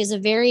Spain. She has a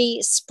very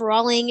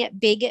sprawling,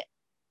 big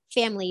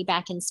family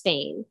back in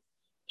Spain.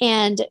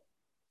 And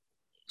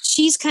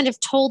she's kind of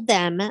told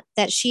them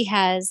that she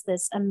has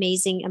this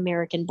amazing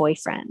American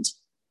boyfriend.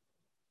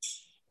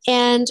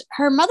 And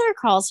her mother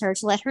calls her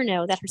to let her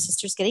know that her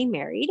sister's getting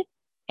married.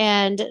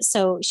 And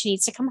so she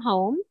needs to come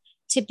home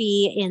to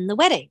be in the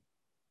wedding.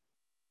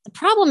 The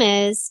problem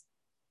is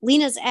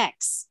Lena's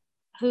ex,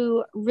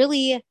 who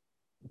really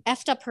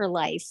effed up her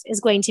life, is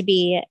going to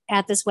be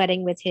at this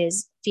wedding with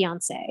his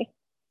fiance.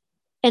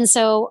 And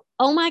so,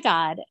 oh my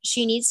God,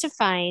 she needs to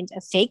find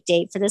a fake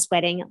date for this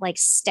wedding, like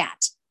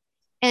stat.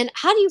 And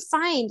how do you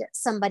find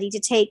somebody to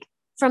take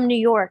from New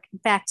York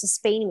back to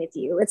Spain with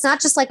you? It's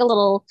not just like a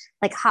little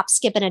like hop,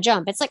 skip, and a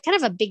jump. It's like kind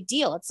of a big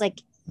deal. It's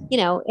like, you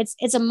know,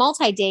 it's a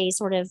multi-day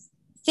sort of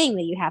thing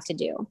that you have to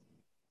do.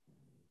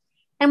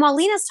 And while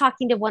Lena's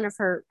talking to one of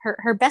her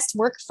best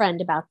work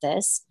friend about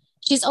this,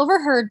 she's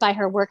overheard by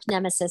her work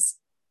nemesis,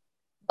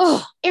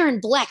 Aaron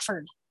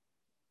Blackford.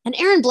 And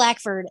Aaron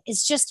Blackford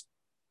is just,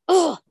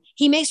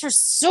 he makes her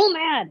so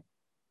mad.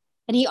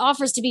 And he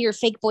offers to be your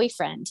fake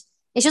boyfriend.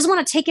 And she doesn't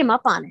want to take him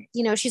up on it.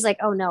 You know, she's like,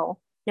 oh, no,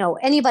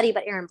 anybody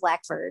but Aaron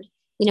Blackford,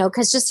 you know,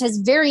 because just his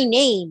very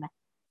name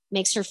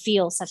makes her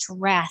feel such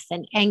wrath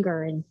and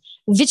anger and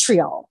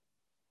vitriol.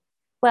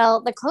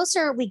 Well, the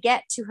closer we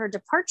get to her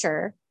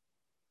departure,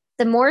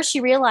 the more she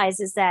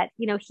realizes that,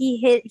 you know,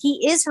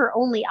 he is her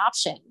only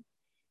option.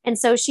 And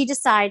so she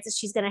decides that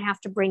she's going to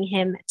have to bring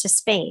him to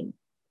Spain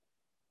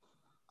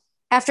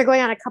after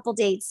going on a couple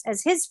dates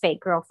as his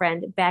fake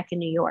girlfriend back in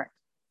New York.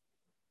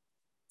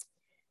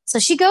 So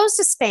she goes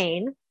to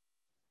Spain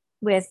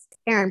with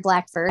Aaron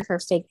Blackford, her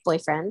fake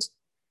boyfriend,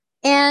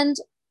 and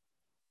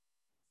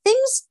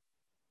things,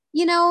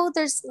 you know,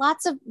 there's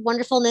lots of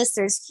wonderfulness.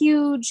 There's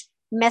huge,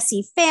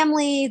 messy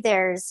family.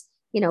 There's,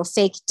 you know,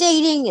 fake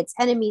dating. It's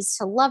enemies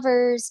to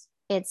lovers.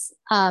 It's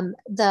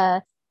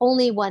the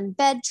only one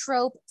bed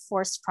trope,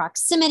 forced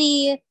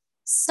proximity,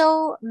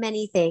 so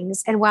many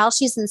things. And while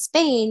she's in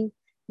Spain,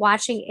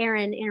 watching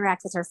Aaron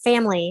interact with her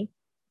family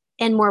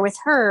and more with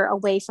her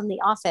away from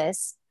the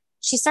office,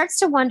 she starts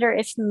to wonder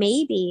if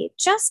maybe,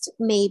 just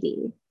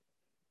maybe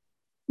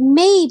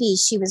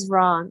she was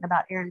wrong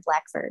about Aaron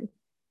Blackford.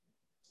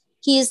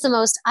 He is the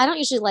most, I don't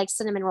usually like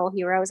cinnamon roll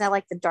heroes. I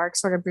like the dark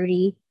sort of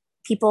broody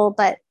people,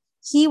 but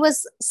he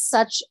was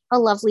such a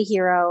lovely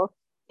hero.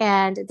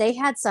 And they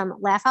had some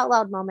laugh out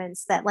loud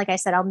moments that, like I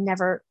said, I'll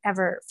never,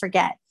 ever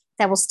forget,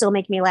 that will still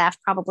make me laugh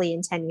probably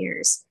in 10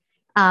 years.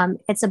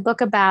 It's a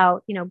book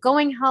about, you know,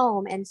 going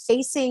home and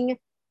facing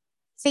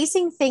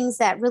things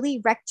that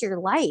really wrecked your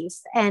life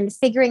and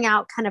figuring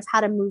out kind of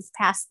how to move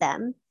past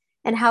them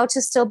and how to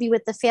still be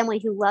with the family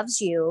who loves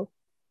you,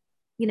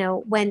 you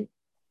know, when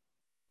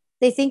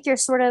they think you're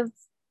sort of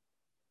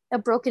a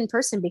broken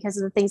person because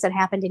of the things that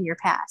happened in your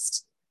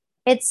past.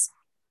 It's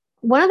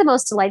one of the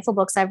most delightful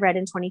books I've read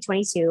in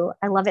 2022.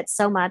 I love it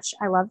so much.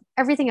 I love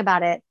everything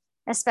about it,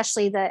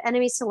 especially the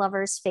enemies to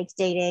lovers, fake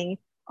dating,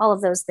 all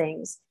of those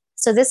things.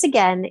 So this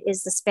again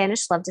is The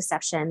Spanish Love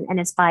Deception, and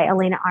it's by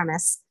Elena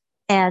Armas.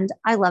 And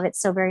I love it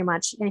so very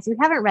much. And if you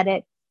haven't read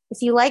it,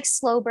 if you like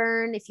slow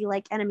burn, if you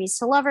like enemies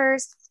to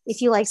lovers,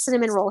 if you like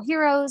cinnamon roll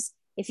heroes,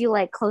 if you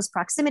like close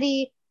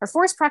proximity or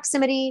forced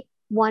proximity,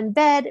 one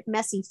bed,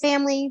 messy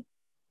family.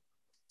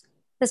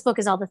 This book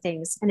is all the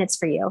things, and it's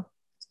for you.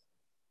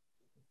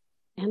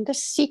 And the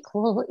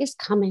sequel is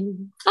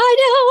coming.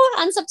 I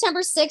know. On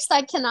September 6th.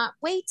 I cannot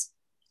wait.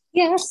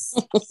 Yes.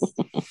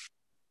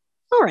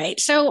 All right.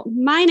 So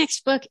my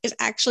next book is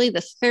actually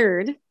the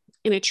third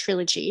in a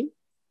trilogy.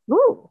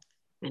 Ooh.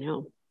 I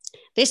know.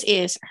 This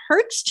is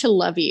Hurts to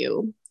Love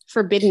You,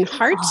 Forbidden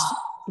Hearts,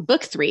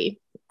 Book 3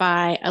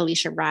 by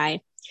Alisha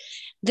Rai.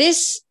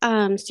 This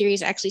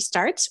series actually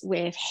starts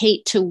with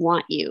Hate to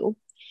Want You.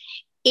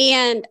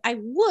 And I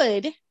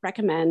would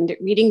recommend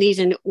reading these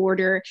in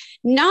order,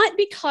 not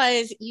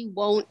because you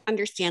won't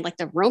understand like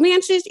the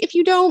romances if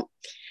you don't,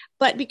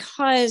 but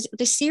because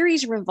the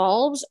series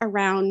revolves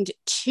around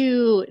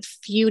two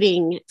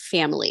feuding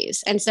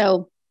families. And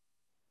so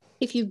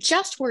if you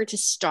just were to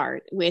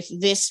start with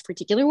this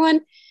particular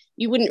one,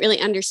 you wouldn't really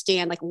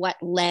understand like what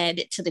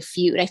led to the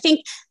feud. I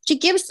think she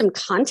gives some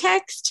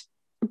context,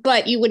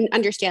 but you wouldn't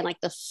understand like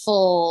the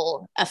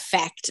full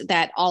effect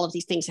that all of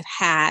these things have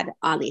had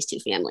on these two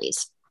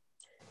families.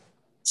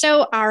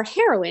 So our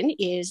heroine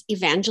is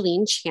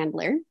Evangeline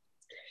Chandler.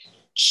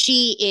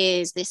 She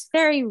is this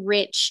very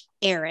rich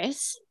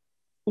heiress,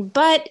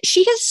 but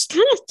she has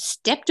kind of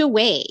stepped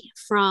away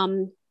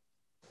from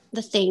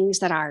the things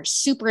that are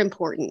super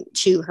important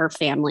to her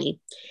family.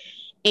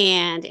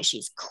 And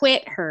she's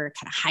quit her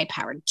kind of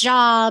high-powered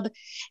job,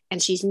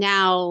 and she's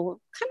now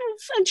kind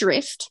of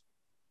adrift.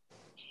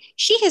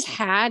 She has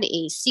had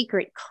a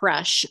secret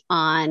crush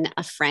on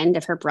a friend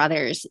of her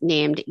brother's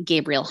named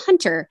Gabriel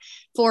Hunter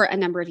for a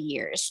number of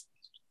years.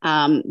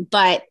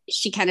 But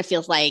she kind of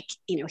feels like,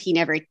 he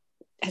never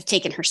has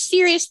taken her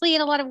seriously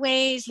in a lot of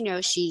ways.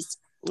 She's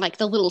like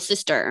the little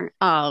sister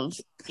of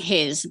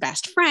his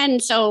best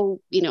friend. So,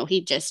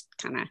 he just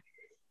kind of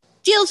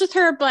deals with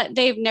her, but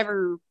they've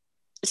never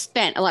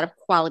spent a lot of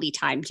quality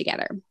time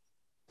together.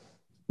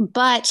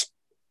 But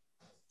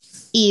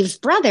Eve's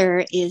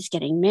brother is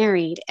getting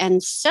married.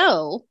 And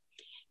so,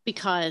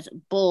 because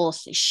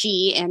both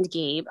she and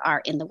Gabe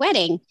are in the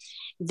wedding,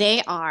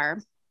 they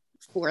are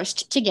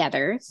forced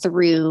together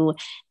through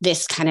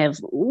this kind of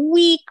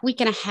week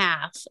and a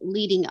half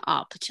leading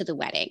up to the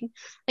wedding.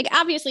 Like,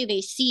 obviously,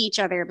 they see each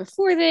other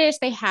before this.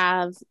 They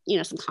have,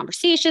 some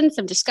conversations,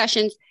 some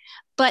discussions,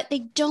 but they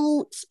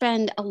don't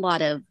spend a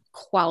lot of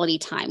quality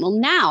time. Well,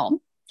 now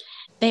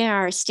they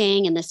are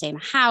staying in the same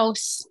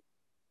house.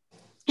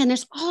 And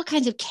there's all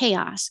kinds of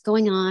chaos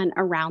going on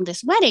around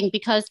this wedding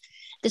because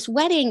this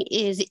wedding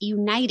is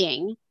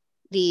uniting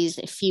these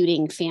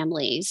feuding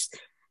families.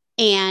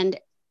 And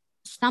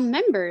some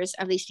members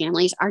of these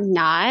families are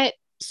not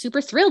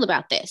super thrilled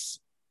about this.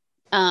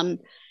 And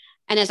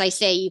as I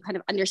say, you kind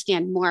of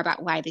understand more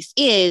about why this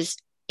is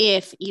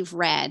if you've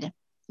read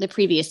the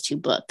previous two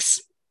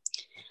books.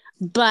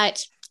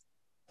 But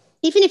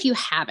even if you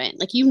haven't,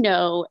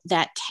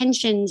 that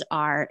tensions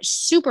are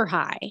super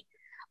high,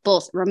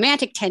 both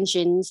romantic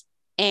tensions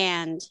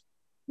and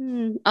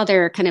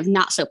other kind of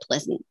not so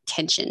pleasant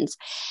tensions.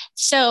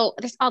 So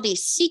there's all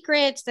these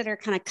secrets that are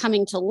kind of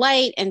coming to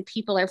light, and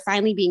people are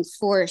finally being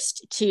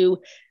forced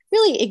to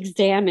really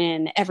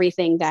examine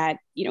everything that,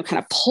 kind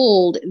of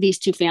pulled these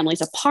two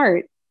families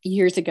apart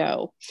years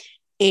ago.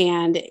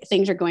 And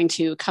things are going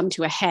to come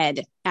to a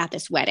head at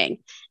this wedding.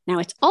 Now,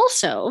 it's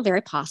also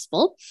very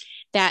possible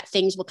that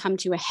things will come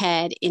to a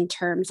head in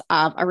terms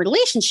of a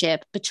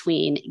relationship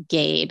between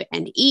Gabe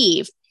and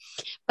Eve.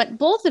 But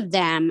both of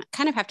them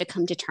kind of have to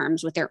come to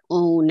terms with their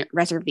own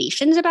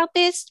reservations about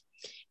this,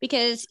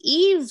 because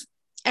Eve,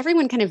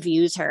 everyone kind of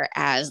views her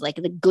as like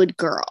the good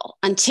girl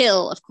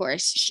until, of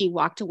course, she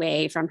walked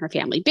away from her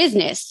family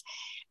business.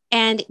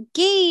 And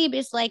Gabe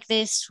is like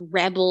this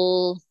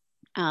rebel.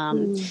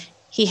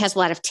 He has a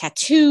lot of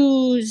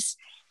tattoos.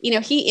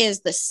 He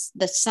is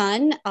the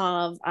son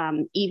of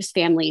Eve's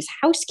family's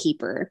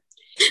housekeeper.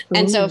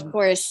 And so, of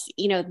course,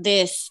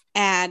 this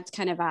adds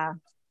kind of a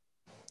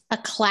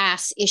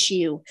class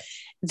issue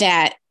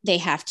that they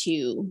have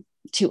to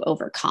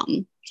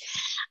overcome.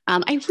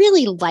 I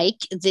really like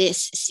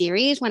this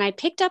series. When I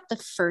picked up the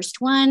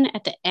first one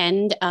at the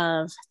end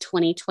of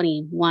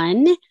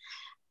 2021,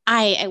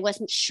 I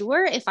wasn't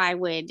sure if I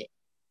would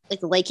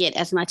like it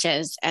as much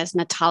as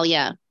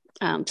Natalia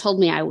told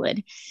me I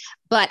would.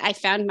 But I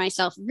found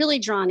myself really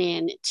drawn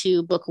in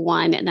to book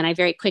one, and then I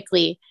very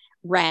quickly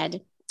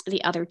read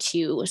the other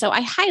two. So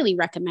I highly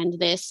recommend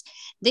this.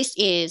 This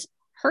is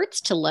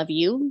Hurts to Love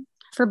You,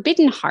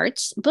 Forbidden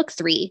Hearts, Book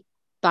 3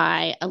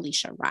 by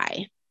Alisha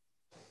Rai.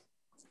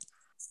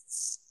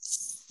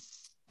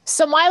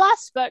 So my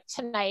last book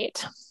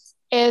tonight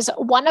is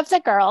One of the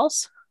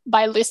Girls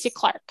by Lucy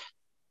Clark.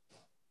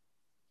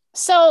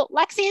 So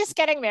Lexi is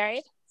getting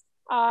married.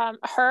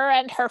 Her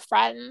and her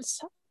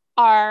friends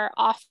are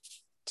off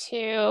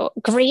to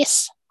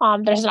Greece.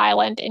 There's an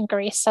island in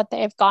Greece that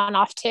they've gone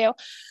off to.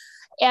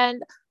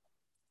 And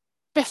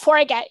before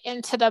I get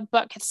into the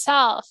book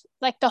itself,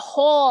 like the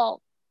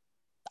whole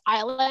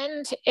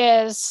island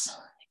is,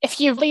 if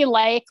you really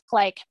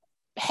like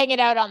hanging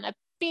out on the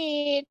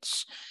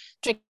beach,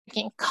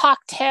 drinking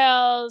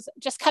cocktails,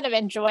 just kind of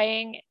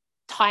enjoying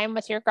time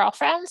with your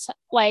girlfriends,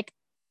 like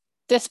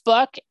this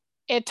book,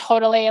 it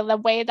totally, the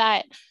way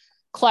that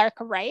Clark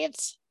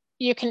writes,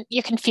 you can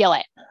feel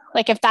it.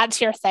 Like if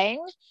that's your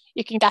thing,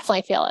 you can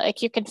definitely feel it.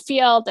 Like you can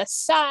feel the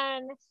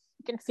sun,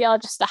 you can feel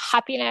just the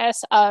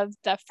happiness of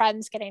the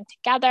friends getting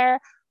together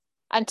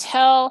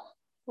until,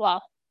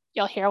 well,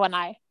 you'll hear when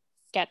I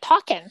get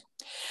talking.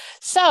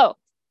 So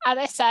as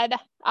I said,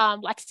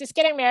 Lexi's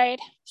getting married.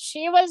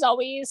 She was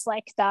always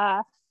like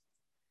the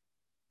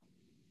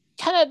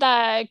kind of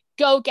the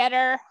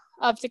go-getter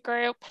of the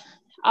group.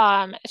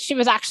 She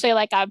was actually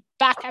like a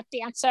backup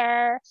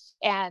dancer,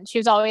 and she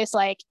was always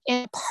like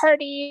in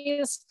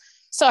parties.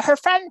 So her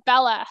friend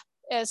Bella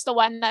is the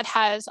one that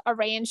has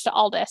arranged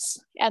all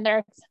this, and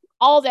they're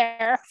all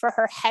there for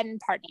her hen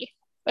party,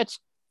 which,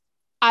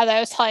 as I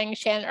was telling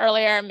Shannon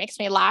earlier, makes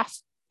me laugh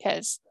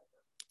because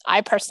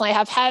I personally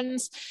have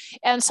hens.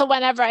 And so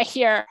whenever I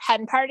hear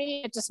hen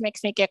party, it just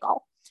makes me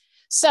giggle.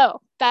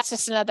 So that's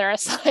just another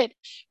aside.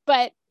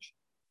 But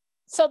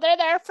so they're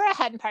there for a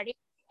hen party.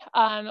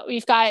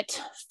 We've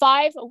got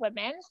 5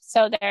 women.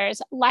 So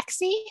there's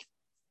Lexi,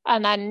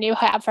 and then you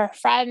have her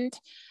friend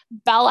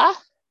Bella.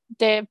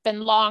 They've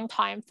been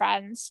longtime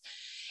friends.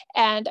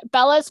 And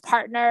Bella's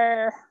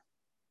partner,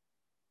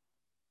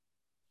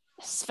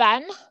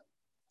 Sven.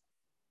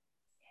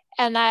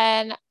 And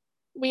then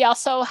we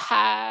also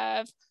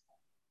have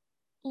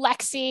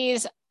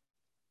Lexi's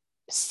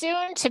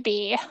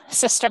soon-to-be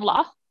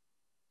sister-in-law.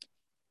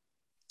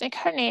 I think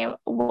her name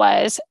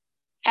was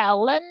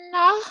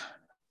Elena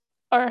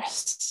or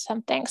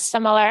something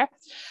similar.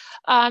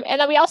 And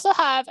then we also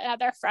have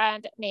another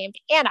friend named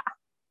Anna.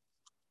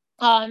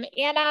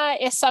 Anna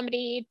is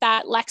somebody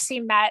that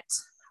Lexi met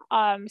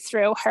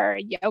through her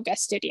yoga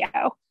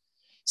studio.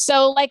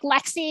 So like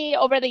Lexi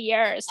over the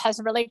years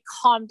has really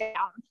calmed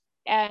down,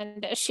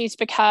 and she's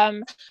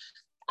become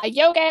a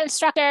yoga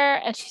instructor,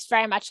 and she's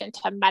very much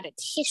into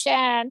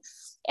meditation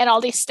and all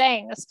these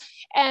things.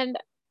 And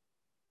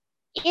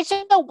each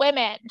of the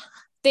women,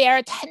 they are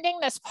attending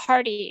this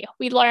party.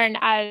 We learn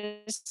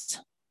as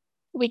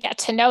we get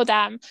to know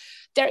them,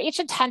 they're each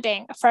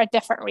attending for a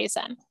different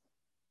reason.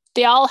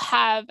 They all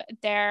have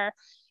their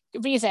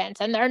reasons,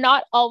 and they're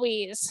not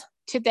always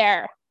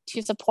there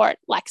to support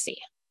Lexi.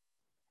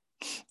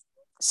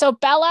 So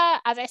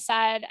Bella, as I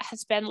said,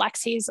 has been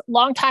Lexi's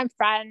longtime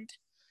friend.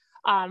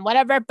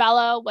 Whenever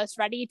Bella was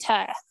ready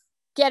to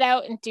get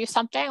out and do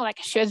something, like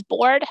she was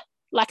bored,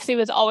 Lexi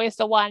was always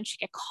the one she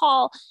could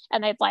call,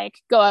 and they'd like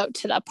go out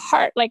to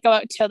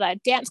the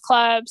dance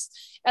clubs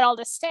and all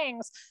these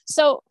things.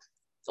 So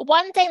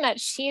one thing that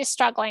she's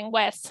struggling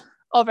with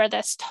over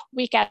this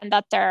weekend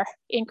that they're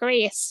in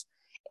Greece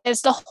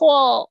is the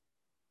whole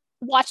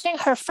watching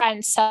her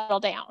friends settle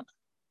down.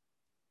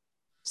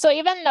 So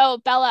even though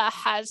Bella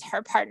has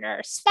her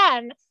partner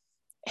Sven,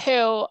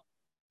 who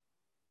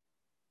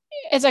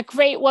is a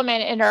great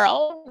woman in her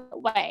own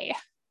way,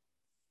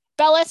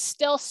 Bella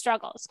still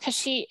struggles because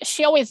she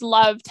always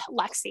loved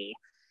Lexi,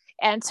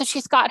 and so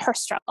she's got her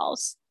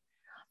struggles.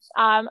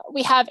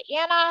 We have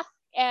Anna,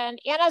 and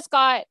Anna's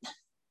got,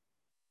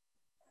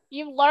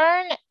 you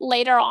learn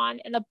later on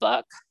in the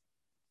book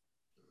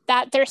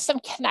that there's some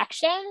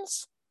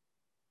connections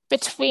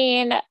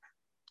between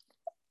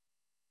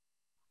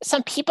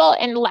some people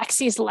in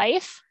Lexi's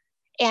life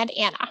and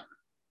Anna.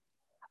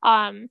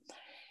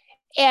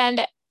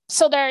 And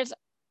so there's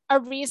a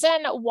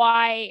reason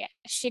why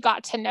she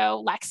got to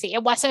know Lexi.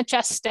 It wasn't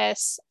just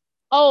this,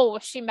 oh,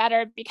 she met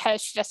her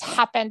because she just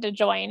happened to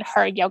join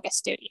her yoga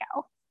studio.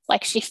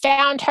 Like she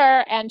found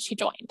her and she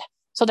joined.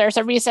 So there's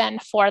a reason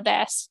for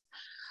this.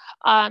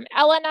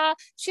 Elena,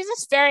 she's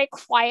this very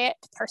quiet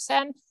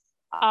person.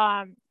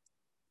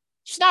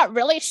 She's not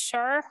really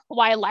sure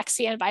why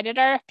Lexi invited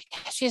her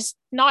because she's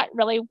not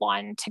really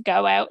one to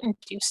go out and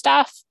do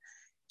stuff.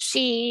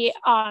 She's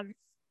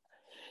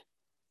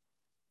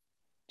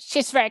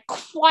very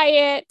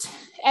quiet,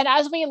 and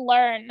as we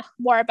learn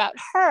more about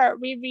her,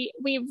 we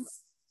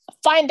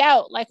find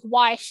out like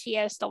why she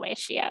is the way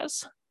she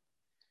is,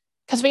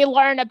 because we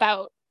learn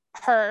about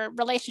her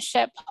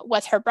relationship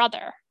with her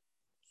brother,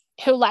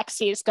 who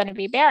Lexi is going to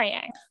be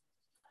marrying.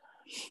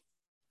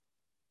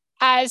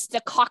 As the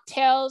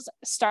cocktails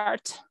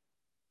start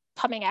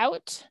coming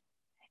out,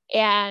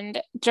 and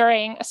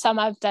during some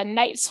of the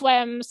night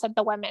swims that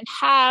the women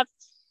have,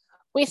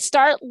 we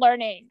start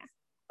learning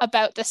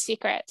about the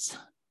secrets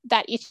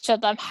that each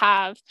of them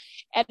have,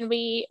 and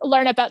we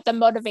learn about the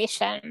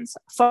motivations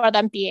for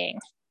them being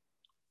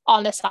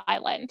on this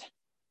island.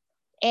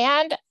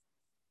 And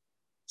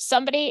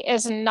somebody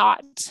is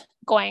not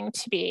going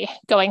to be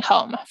going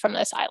home from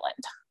this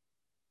island.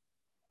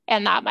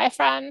 And that, my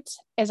friend,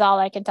 is all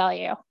I can tell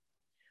you.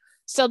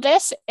 So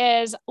this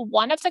is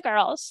One of the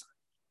Girls,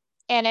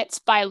 and it's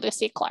by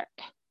Lucy Clark.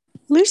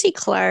 Lucy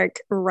Clark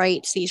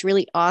writes these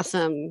really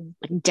awesome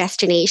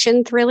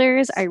destination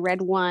thrillers. I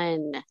read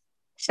one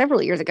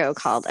several years ago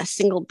called A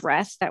Single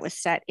Breath that was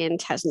set in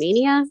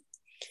Tasmania.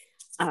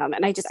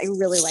 And I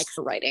really like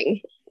her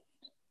writing.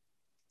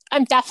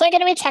 I'm definitely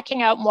going to be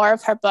checking out more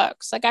of her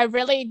books. Like I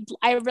really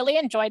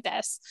enjoyed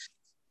this.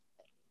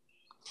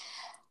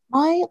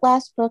 My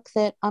last book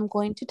that I'm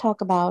going to talk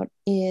about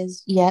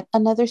is yet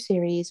another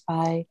series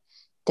by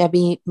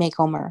Debbie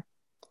Macomber.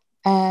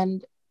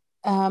 And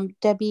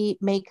Debbie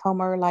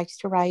Macomber likes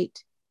to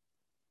write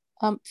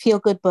feel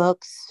good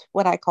books,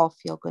 what I call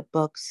feel good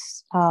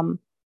books,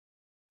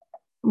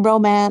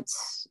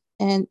 romance.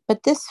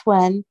 But this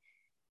one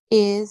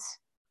is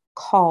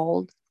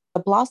called The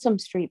Blossom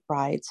Street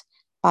Brides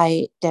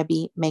by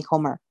Debbie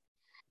Macomber.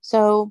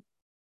 So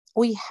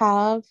we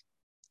have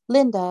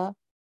Linda,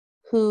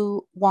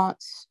 who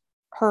wants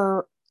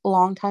her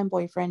longtime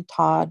boyfriend,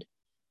 Todd,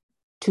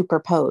 to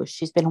propose.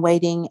 She's been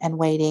waiting and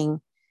waiting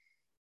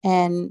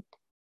and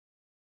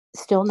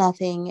still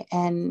nothing.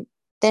 And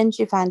then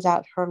she finds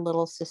out her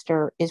little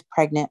sister is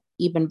pregnant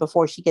even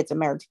before she gets a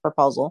marriage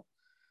proposal,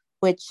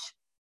 which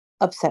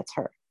upsets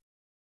her.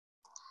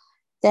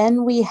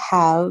 Then we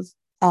have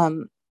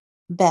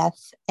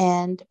Beth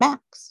and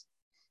Max.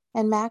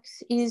 And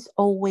Max is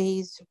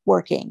always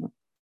working.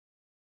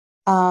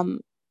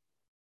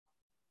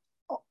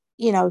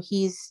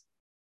 He's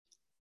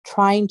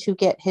trying to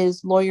get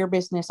his lawyer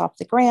business off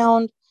the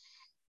ground,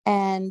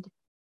 and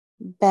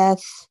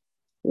Beth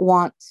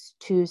wants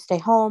to stay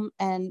home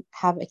and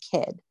have a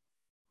kid.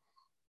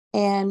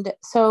 And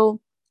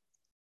so,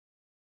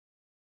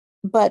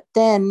 but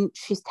then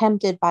she's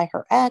tempted by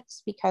her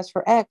ex because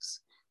her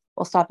ex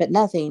will stop at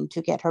nothing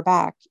to get her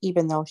back,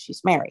 even though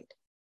she's married.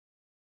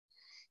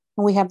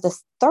 And we have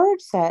this third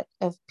set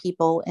of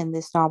people in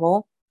this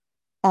novel,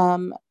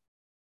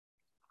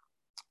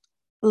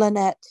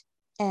 Lynette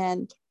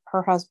and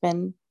her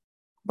husband,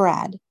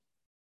 Brad.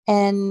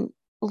 And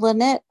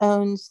Lynette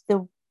owns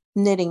the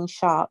knitting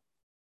shop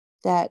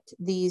that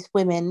these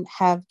women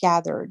have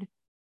gathered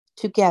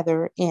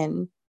together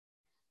in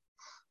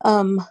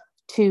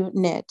to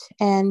knit.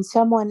 And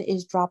someone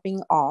is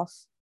dropping off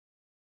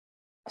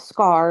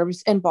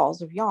scarves and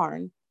balls of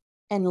yarn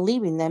and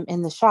leaving them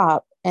in the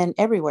shop and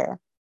everywhere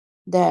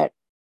that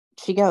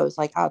she goes,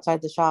 like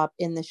outside the shop,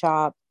 in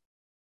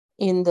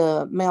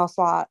the mail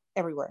slot,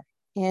 everywhere.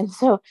 And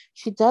so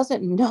she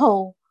doesn't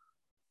know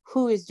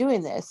who is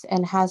doing this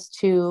and has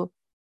to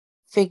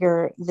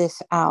figure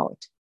this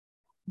out.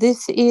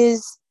 This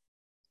is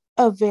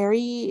a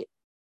very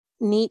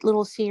neat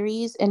little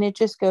series, and it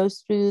just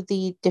goes through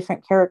the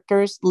different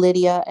characters,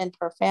 Lydia and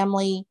her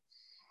family,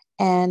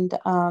 and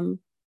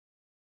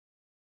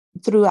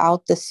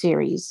throughout the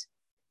series.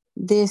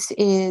 This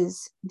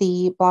is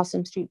The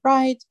Blossom Street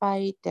Brides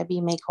by Debbie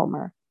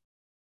Macomber.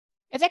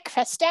 Is it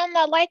Kristen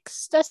that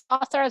likes this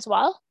author as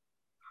well?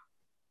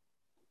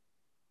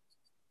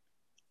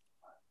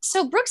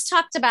 So Brooks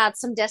talked about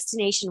some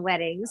destination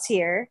weddings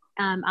here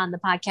on the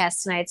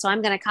podcast tonight. So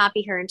I'm going to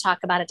copy her and talk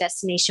about a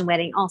destination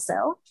wedding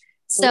also.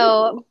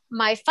 So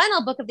my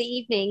final book of the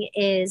evening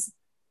is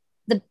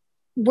The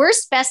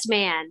Worst Best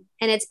Man,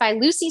 and it's by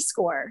Lucy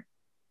Score,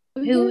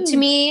 who to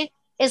me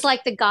is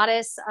like the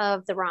goddess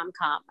of the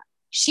rom-com.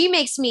 She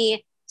makes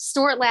me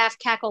snort, laugh,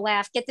 cackle,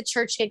 laugh, get the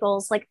church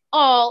giggles like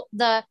all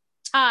the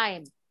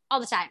time.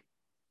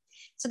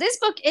 So this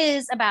book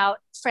is about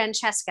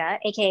Francesca,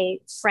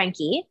 aka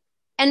Frankie.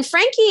 And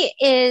Frankie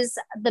is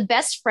the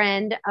best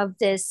friend of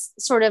this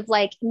sort of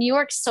like New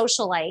York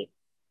socialite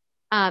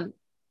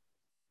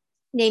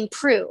named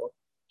Prue.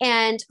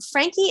 And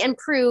Frankie and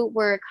Prue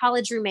were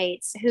college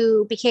roommates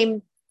who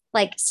became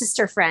like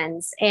sister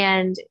friends.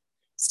 And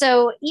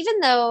so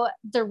even though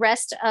the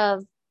rest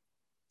of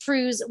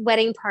Prue's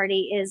wedding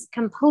party is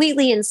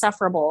completely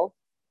insufferable,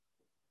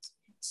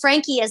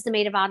 Frankie, as the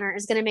maid of honor,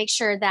 is going to make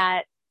sure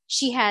that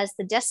she has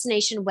the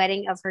destination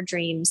wedding of her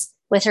dreams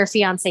with her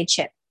fiance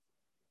Chip.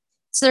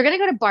 So they're going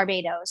to go to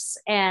Barbados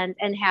and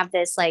have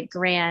this like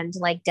grand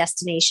like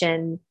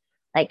destination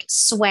like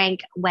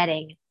swank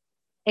wedding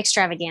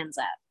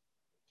extravaganza.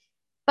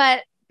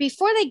 But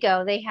before they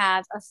go, they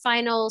have a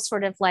final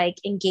sort of like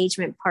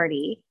engagement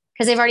party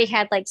because they've already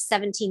had like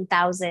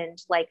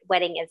 17,000 like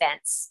wedding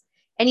events.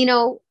 And you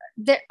know,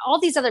 all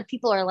these other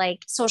people are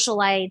like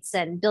socialites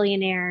and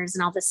billionaires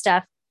and all this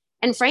stuff.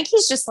 And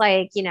Frankie's just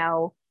like, you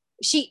know,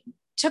 she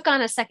took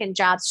on a second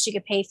job so she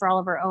could pay for all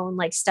of her own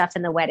like stuff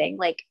in the wedding,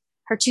 like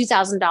her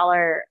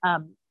 $2,000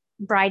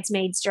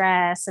 bridesmaid's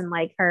dress and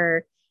like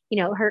her,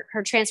 you know,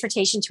 her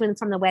transportation to and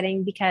from the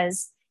wedding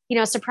because, you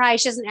know,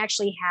 surprise, she doesn't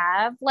actually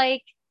have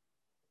like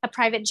a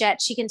private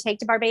jet she can take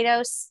to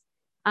Barbados.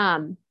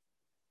 And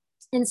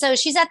so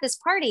she's at this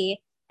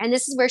party, and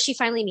this is where she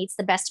finally meets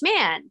the best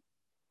man,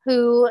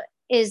 who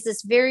is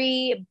this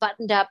very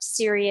buttoned up,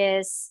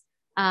 serious.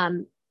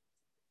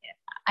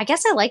 I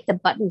guess I like the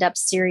buttoned up,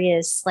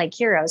 serious like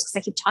heroes because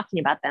I keep talking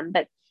about them.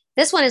 But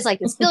this one is like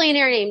this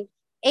billionaire named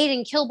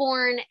Aidan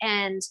Kilborn,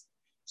 and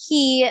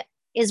he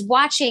is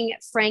watching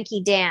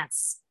Frankie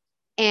dance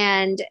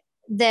and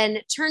then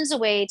turns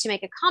away to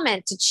make a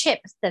comment to Chip,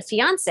 the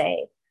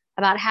fiance,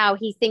 about how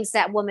he thinks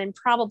that woman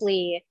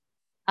probably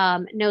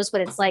knows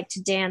what it's like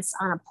to dance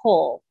on a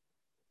pole.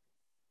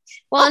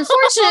 Well,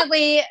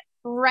 unfortunately,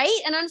 right?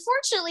 And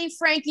unfortunately,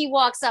 Frankie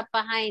walks up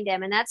behind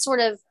him, and that sort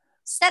of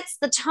sets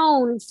the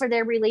tone for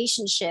their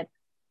relationship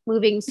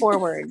moving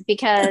forward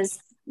because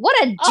What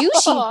a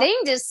douchey thing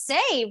to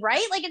say,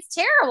 right? Like, it's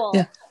terrible.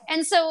 Yeah.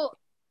 And so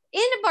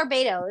in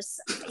Barbados,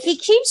 he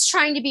keeps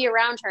trying to be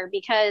around her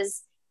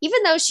because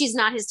even though she's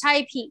not his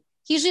type, he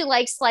usually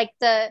likes like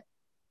the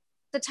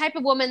type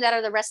of woman that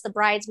are the rest of the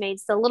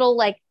bridesmaids, the little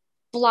like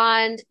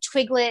blonde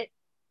twiglet,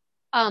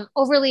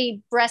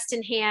 overly breast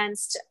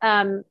enhanced,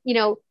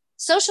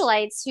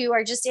 socialites who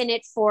are just in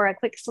it for a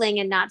quick fling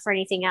and not for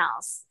anything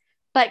else.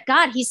 But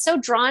God, he's so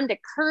drawn to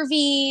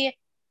curvy,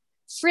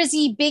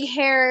 frizzy, big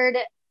haired,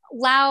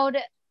 loud,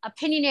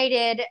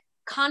 opinionated,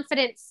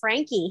 confident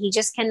Frankie. He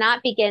just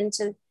cannot begin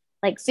to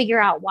like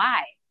figure out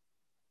why.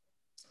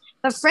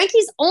 But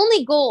Frankie's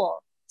only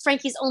goal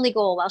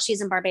while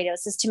she's in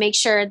Barbados is to make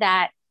sure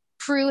that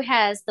Prue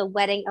has the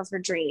wedding of her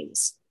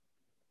dreams.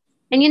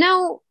 And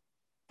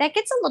that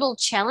gets a little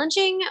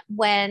challenging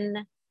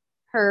when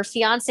her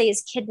fiance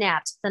is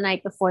kidnapped the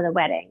night before the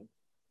wedding.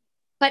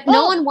 But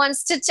no one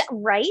wants to,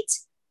 right?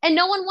 And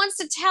no one wants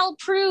to tell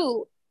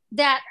Prue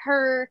that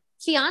her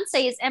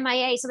fiance is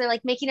MIA. So they're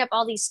like making up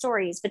all these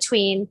stories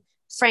between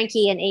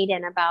Frankie and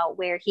Aiden about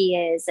where he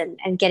is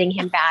and getting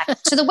him back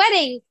to the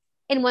wedding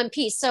in one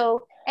piece.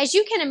 So as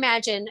you can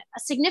imagine, a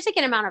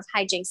significant amount of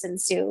hijinks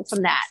ensue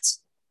from that.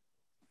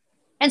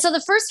 And so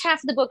the first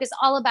half of the book is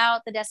all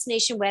about the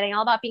destination wedding,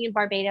 all about being in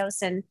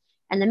Barbados and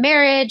the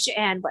marriage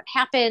and what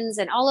happens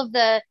and all of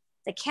the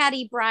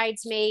catty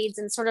bridesmaids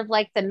and sort of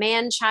like the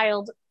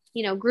man-child,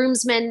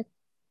 groomsmen,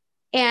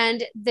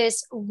 and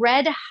this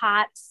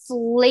red-hot,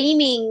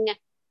 flaming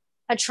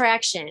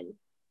attraction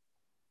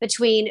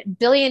between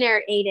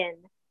billionaire Aiden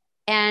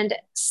and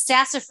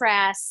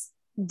sassafras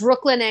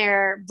Brooklyn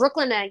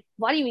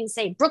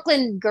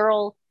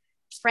girl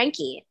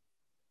Frankie.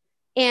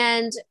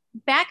 And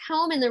back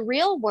home in the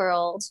real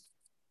world,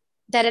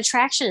 that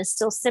attraction is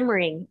still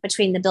simmering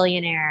between the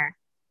billionaire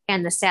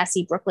and the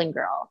sassy Brooklyn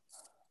girl.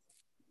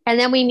 And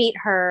then we meet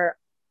her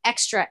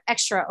extra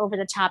over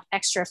the top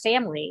extra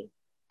family.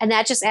 And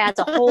that just adds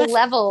a whole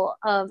level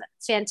of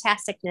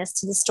fantasticness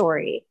to the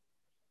story.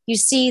 You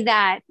see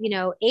that,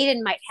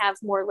 Aiden might have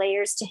more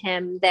layers to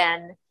him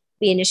than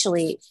we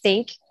initially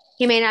think.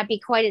 He may not be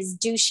quite as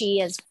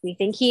douchey as we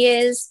think he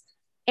is.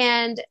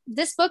 And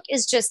this book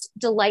is just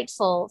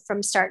delightful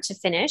from start to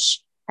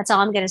finish. That's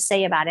all I'm going to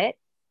say about it.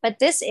 But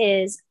this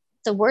is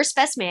The Worst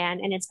Best Man,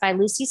 and it's by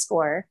Lucy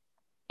Score.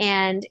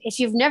 And if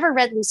you've never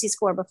read Lucy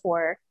Score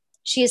before,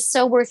 she is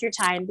so worth your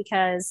time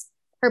because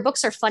her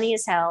books are funny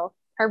as hell.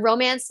 Her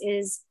romance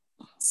is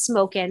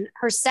smoking.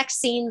 Her sex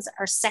scenes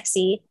are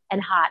sexy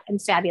and hot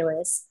and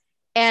fabulous.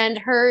 And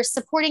her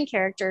supporting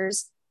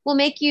characters will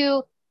make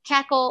you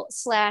cackle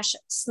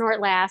 /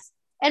 snort laugh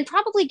and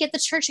probably get the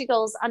church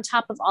giggles on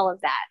top of all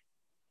of that.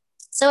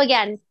 So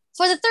again,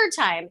 for the third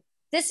time,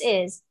 this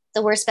is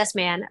The Worst Best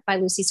Man by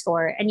Lucy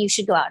Score, and you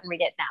should go out and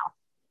read it now.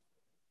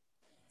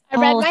 I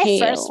read my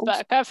first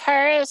book of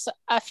hers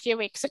a few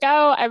weeks ago.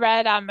 I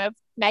read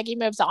Maggie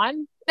Moves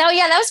On. Oh,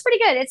 yeah, that was pretty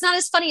good. It's not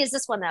as funny as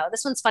this one, though.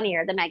 This one's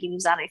funnier than Maggie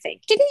Moves On, I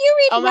think. Didn't you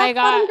read Rock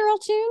Bottom Girl,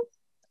 too?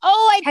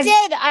 Oh, I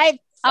did.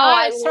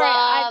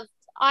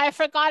 I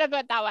forgot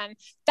about that one.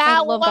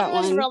 That one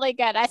was really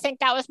good. I think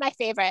that was my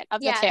favorite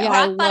of the two.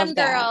 Yeah,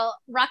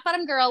 Rock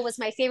Bottom Girl was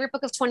my favorite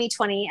book of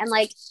 2020. And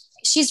like,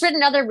 she's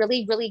written other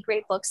really, really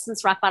great books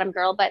since Rock Bottom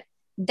Girl, but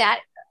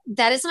that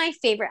is my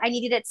favorite. I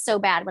needed it so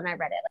bad when I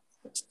read it.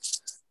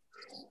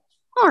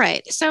 All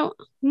right. So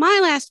my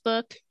last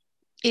book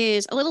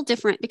is a little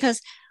different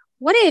because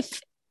what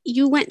if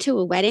you went to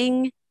a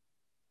wedding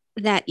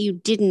that you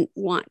didn't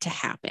want to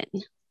happen?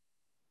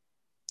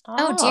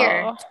 Oh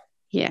dear.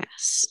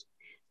 Yes.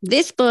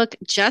 This book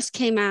just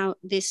came out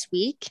this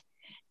week.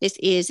 This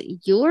is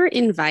You're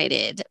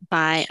Invited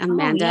by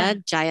Amanda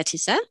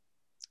Jayatissa.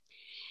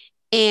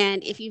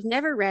 And if you've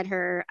never read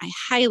her, I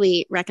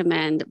highly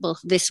recommend both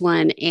this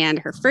one and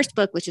her first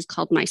book, which is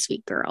called My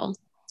Sweet Girl.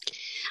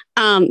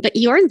 But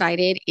You're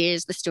Invited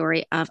is the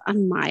story of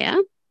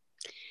Amaya.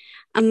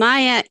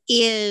 Amaya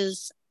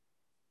is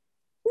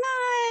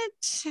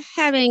not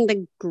having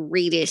the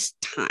greatest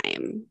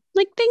time.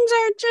 Like, things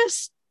are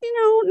just,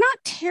 not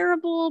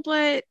terrible,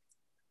 but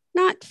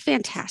not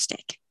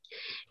fantastic.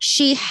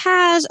 She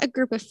has a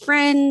group of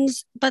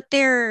friends, but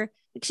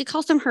she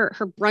calls them her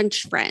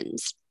brunch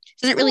friends.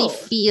 She doesn't really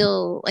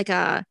feel like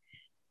a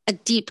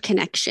deep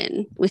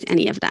connection with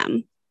any of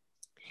them.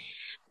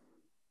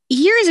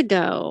 Years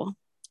ago,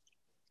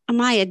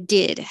 Amaya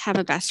did have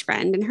a best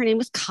friend, and her name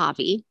was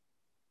Kavi.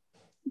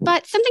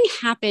 But something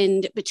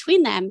happened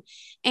between them,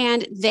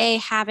 and they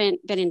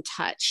haven't been in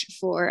touch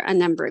for a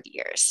number of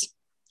years.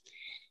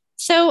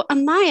 So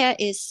Amaya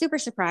is super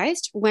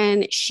surprised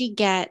when she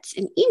gets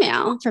an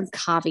email from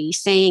Kavi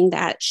saying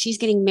that she's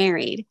getting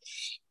married,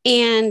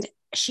 and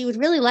she would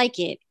really like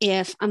it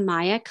if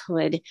Amaya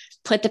could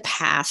put the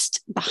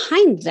past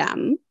behind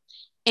them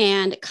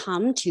and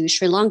come to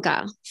Sri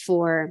Lanka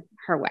for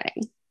her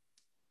wedding.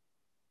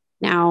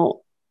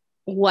 Now,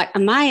 what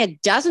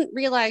Amaya doesn't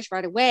realize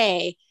right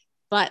away,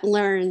 but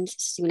learns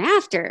soon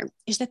after,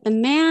 is that the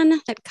man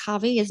that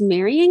Kavi is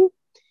marrying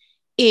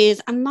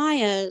is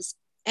Amaya's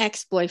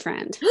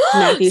ex-boyfriend,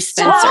 Matthew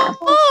Spencer.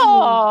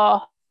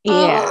 Oh,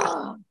 Yeah.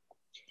 Oh.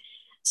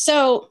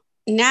 So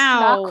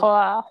now, not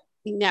cool.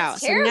 No.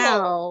 That's So terrible.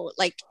 now,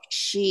 like,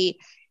 she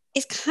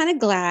is kind of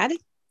glad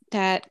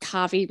that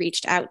Kavi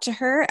reached out to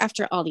her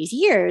after all these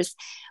years,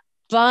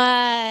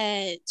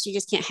 but she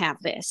just can't have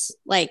this.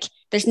 Like,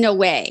 there's no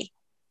way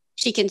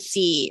she can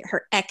see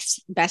her ex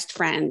best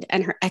friend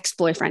and her ex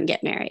boyfriend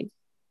get married.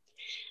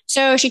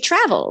 So she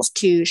travels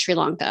to Sri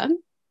Lanka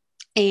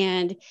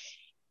and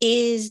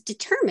is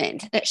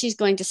determined that she's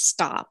going to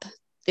stop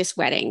this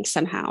wedding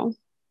somehow.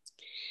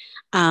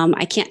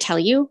 I can't tell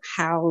you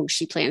how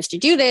she plans to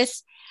do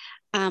this.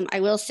 I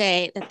will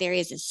say that there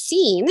is a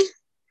scene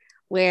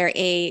where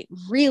a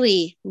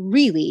really,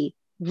 really,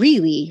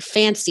 really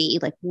fancy,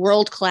 like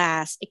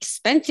world-class,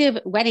 expensive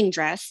wedding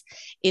dress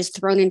is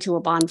thrown into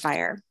a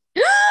bonfire.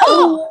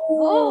 Oh.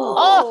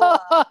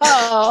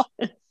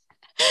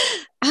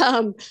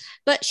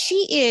 But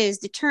she is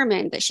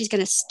determined that she's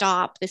going to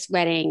stop this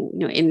wedding,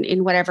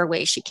 in whatever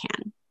way she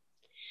can.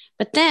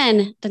 But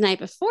then the night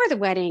before the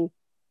wedding,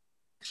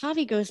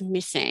 Kavi goes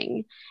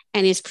missing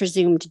and is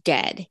presumed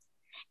dead.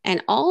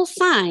 And all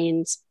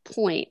signs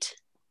point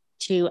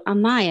to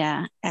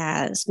Amaya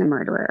as the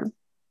murderer.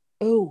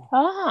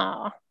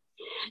 Oh.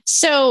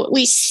 So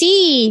we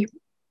see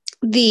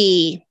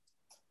the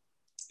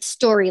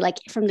story like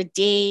from the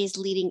days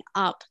leading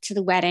up to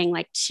the wedding,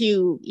 like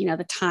to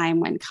the time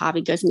when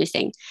Kavi goes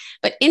missing.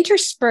 But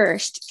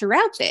interspersed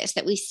throughout this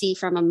that we see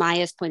from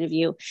Amaya's point of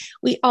view,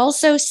 we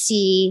also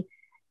see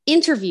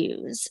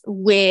interviews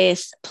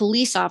with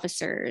police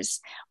officers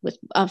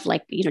of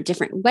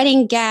different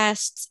wedding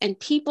guests and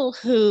people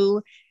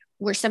who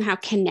were somehow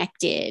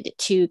connected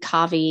to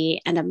Kavi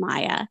and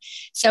Amaya.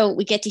 So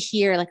we get to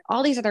hear like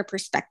all these other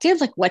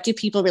perspectives, like what do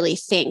people really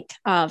think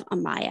of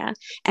Amaya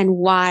and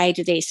why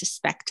do they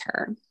suspect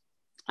her?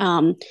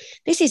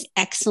 This is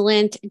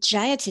excellent.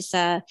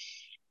 Jayatissa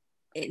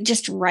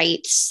just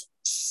writes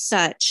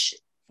such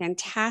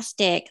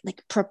fantastic,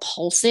 like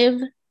propulsive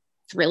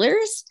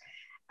thrillers.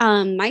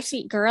 My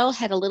Sweet Girl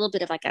had a little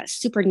bit of like a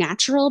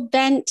supernatural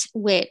bent,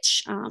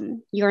 which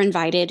You're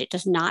Invited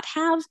does not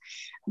have.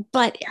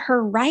 But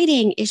her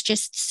writing is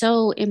just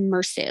so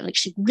immersive. Like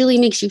she really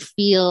makes you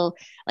feel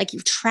like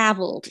you've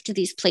traveled to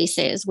these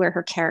places where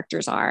her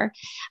characters are.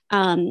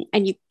 And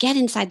you get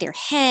inside their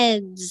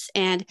heads.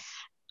 And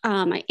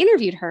I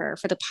interviewed her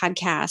for the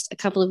podcast a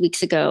couple of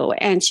weeks ago,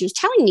 and she was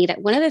telling me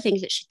that one of the things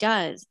that she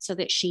does so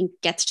that she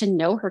gets to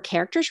know her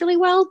characters really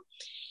well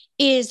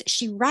is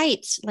she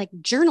writes like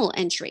journal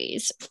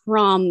entries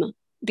from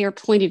their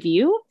point of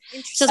view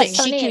so that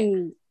she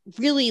can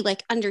really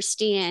like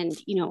understand,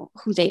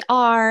 who they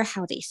are,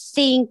 how they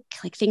think,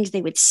 like things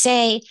they would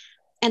say.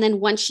 And then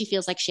once she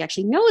feels like she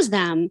actually knows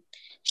them,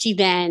 she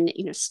then,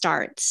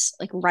 starts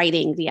like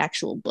writing the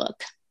actual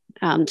book.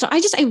 So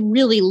I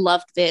really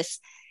loved this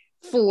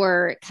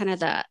for kind of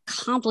the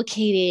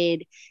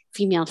complicated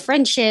female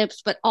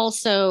friendships, but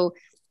also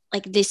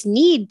like this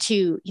need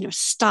to,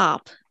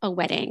 stop a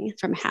wedding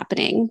from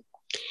happening.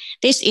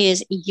 This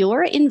is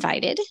You're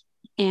Invited,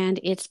 and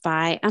it's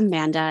by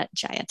Amanda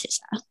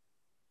Jayatissa.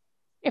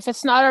 If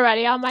it's not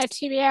already on my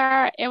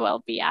TBR, it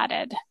will be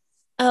added.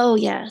 Oh,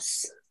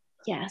 yes.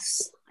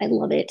 Yes. I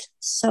love it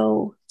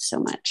so, so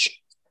much.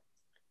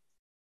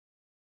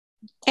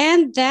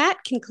 And that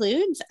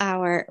concludes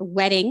our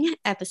wedding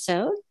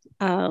episode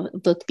of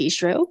Book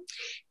Bistro.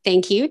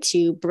 Thank you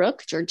to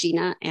Brooke,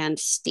 Georgina, and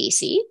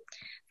Stacy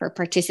for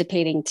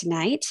participating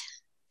tonight.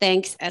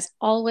 Thanks, as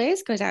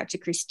always, goes out to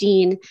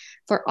Christine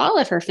for all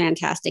of her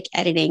fantastic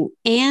editing.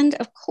 And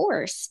of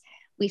course,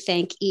 we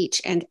thank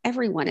each and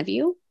every one of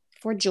you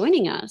for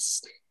joining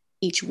us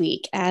each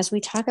week as we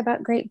talk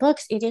about great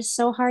books. It is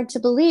so hard to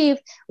believe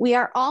we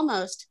are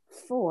almost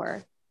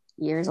 4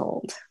 years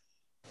old.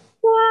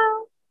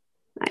 Wow.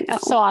 I know.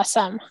 So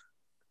awesome.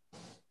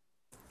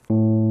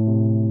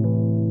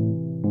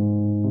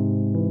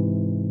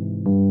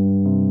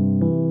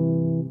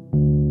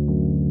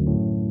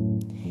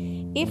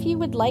 If you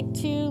would like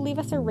to leave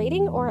us a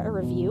rating or a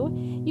review,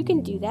 you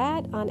can do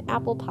that on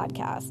Apple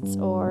Podcasts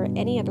or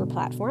any other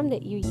platform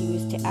that you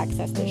use to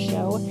access the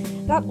show.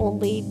 Not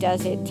only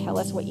does it tell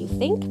us what you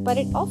think, but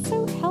it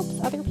also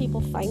helps other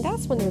people find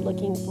us when they're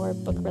looking for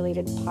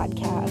book-related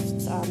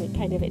podcasts. It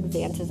kind of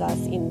advances us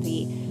in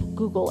the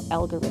Google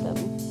algorithm.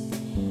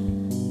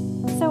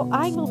 So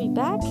I will be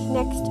back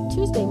next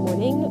Tuesday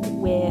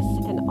morning with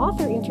an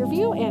author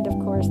interview and, of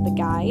course, the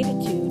guide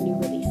to new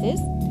releases.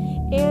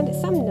 And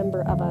some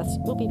number of us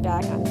will be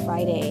back on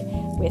Friday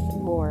with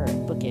more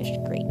bookish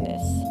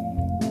greatness.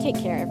 Take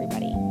care,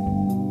 everybody.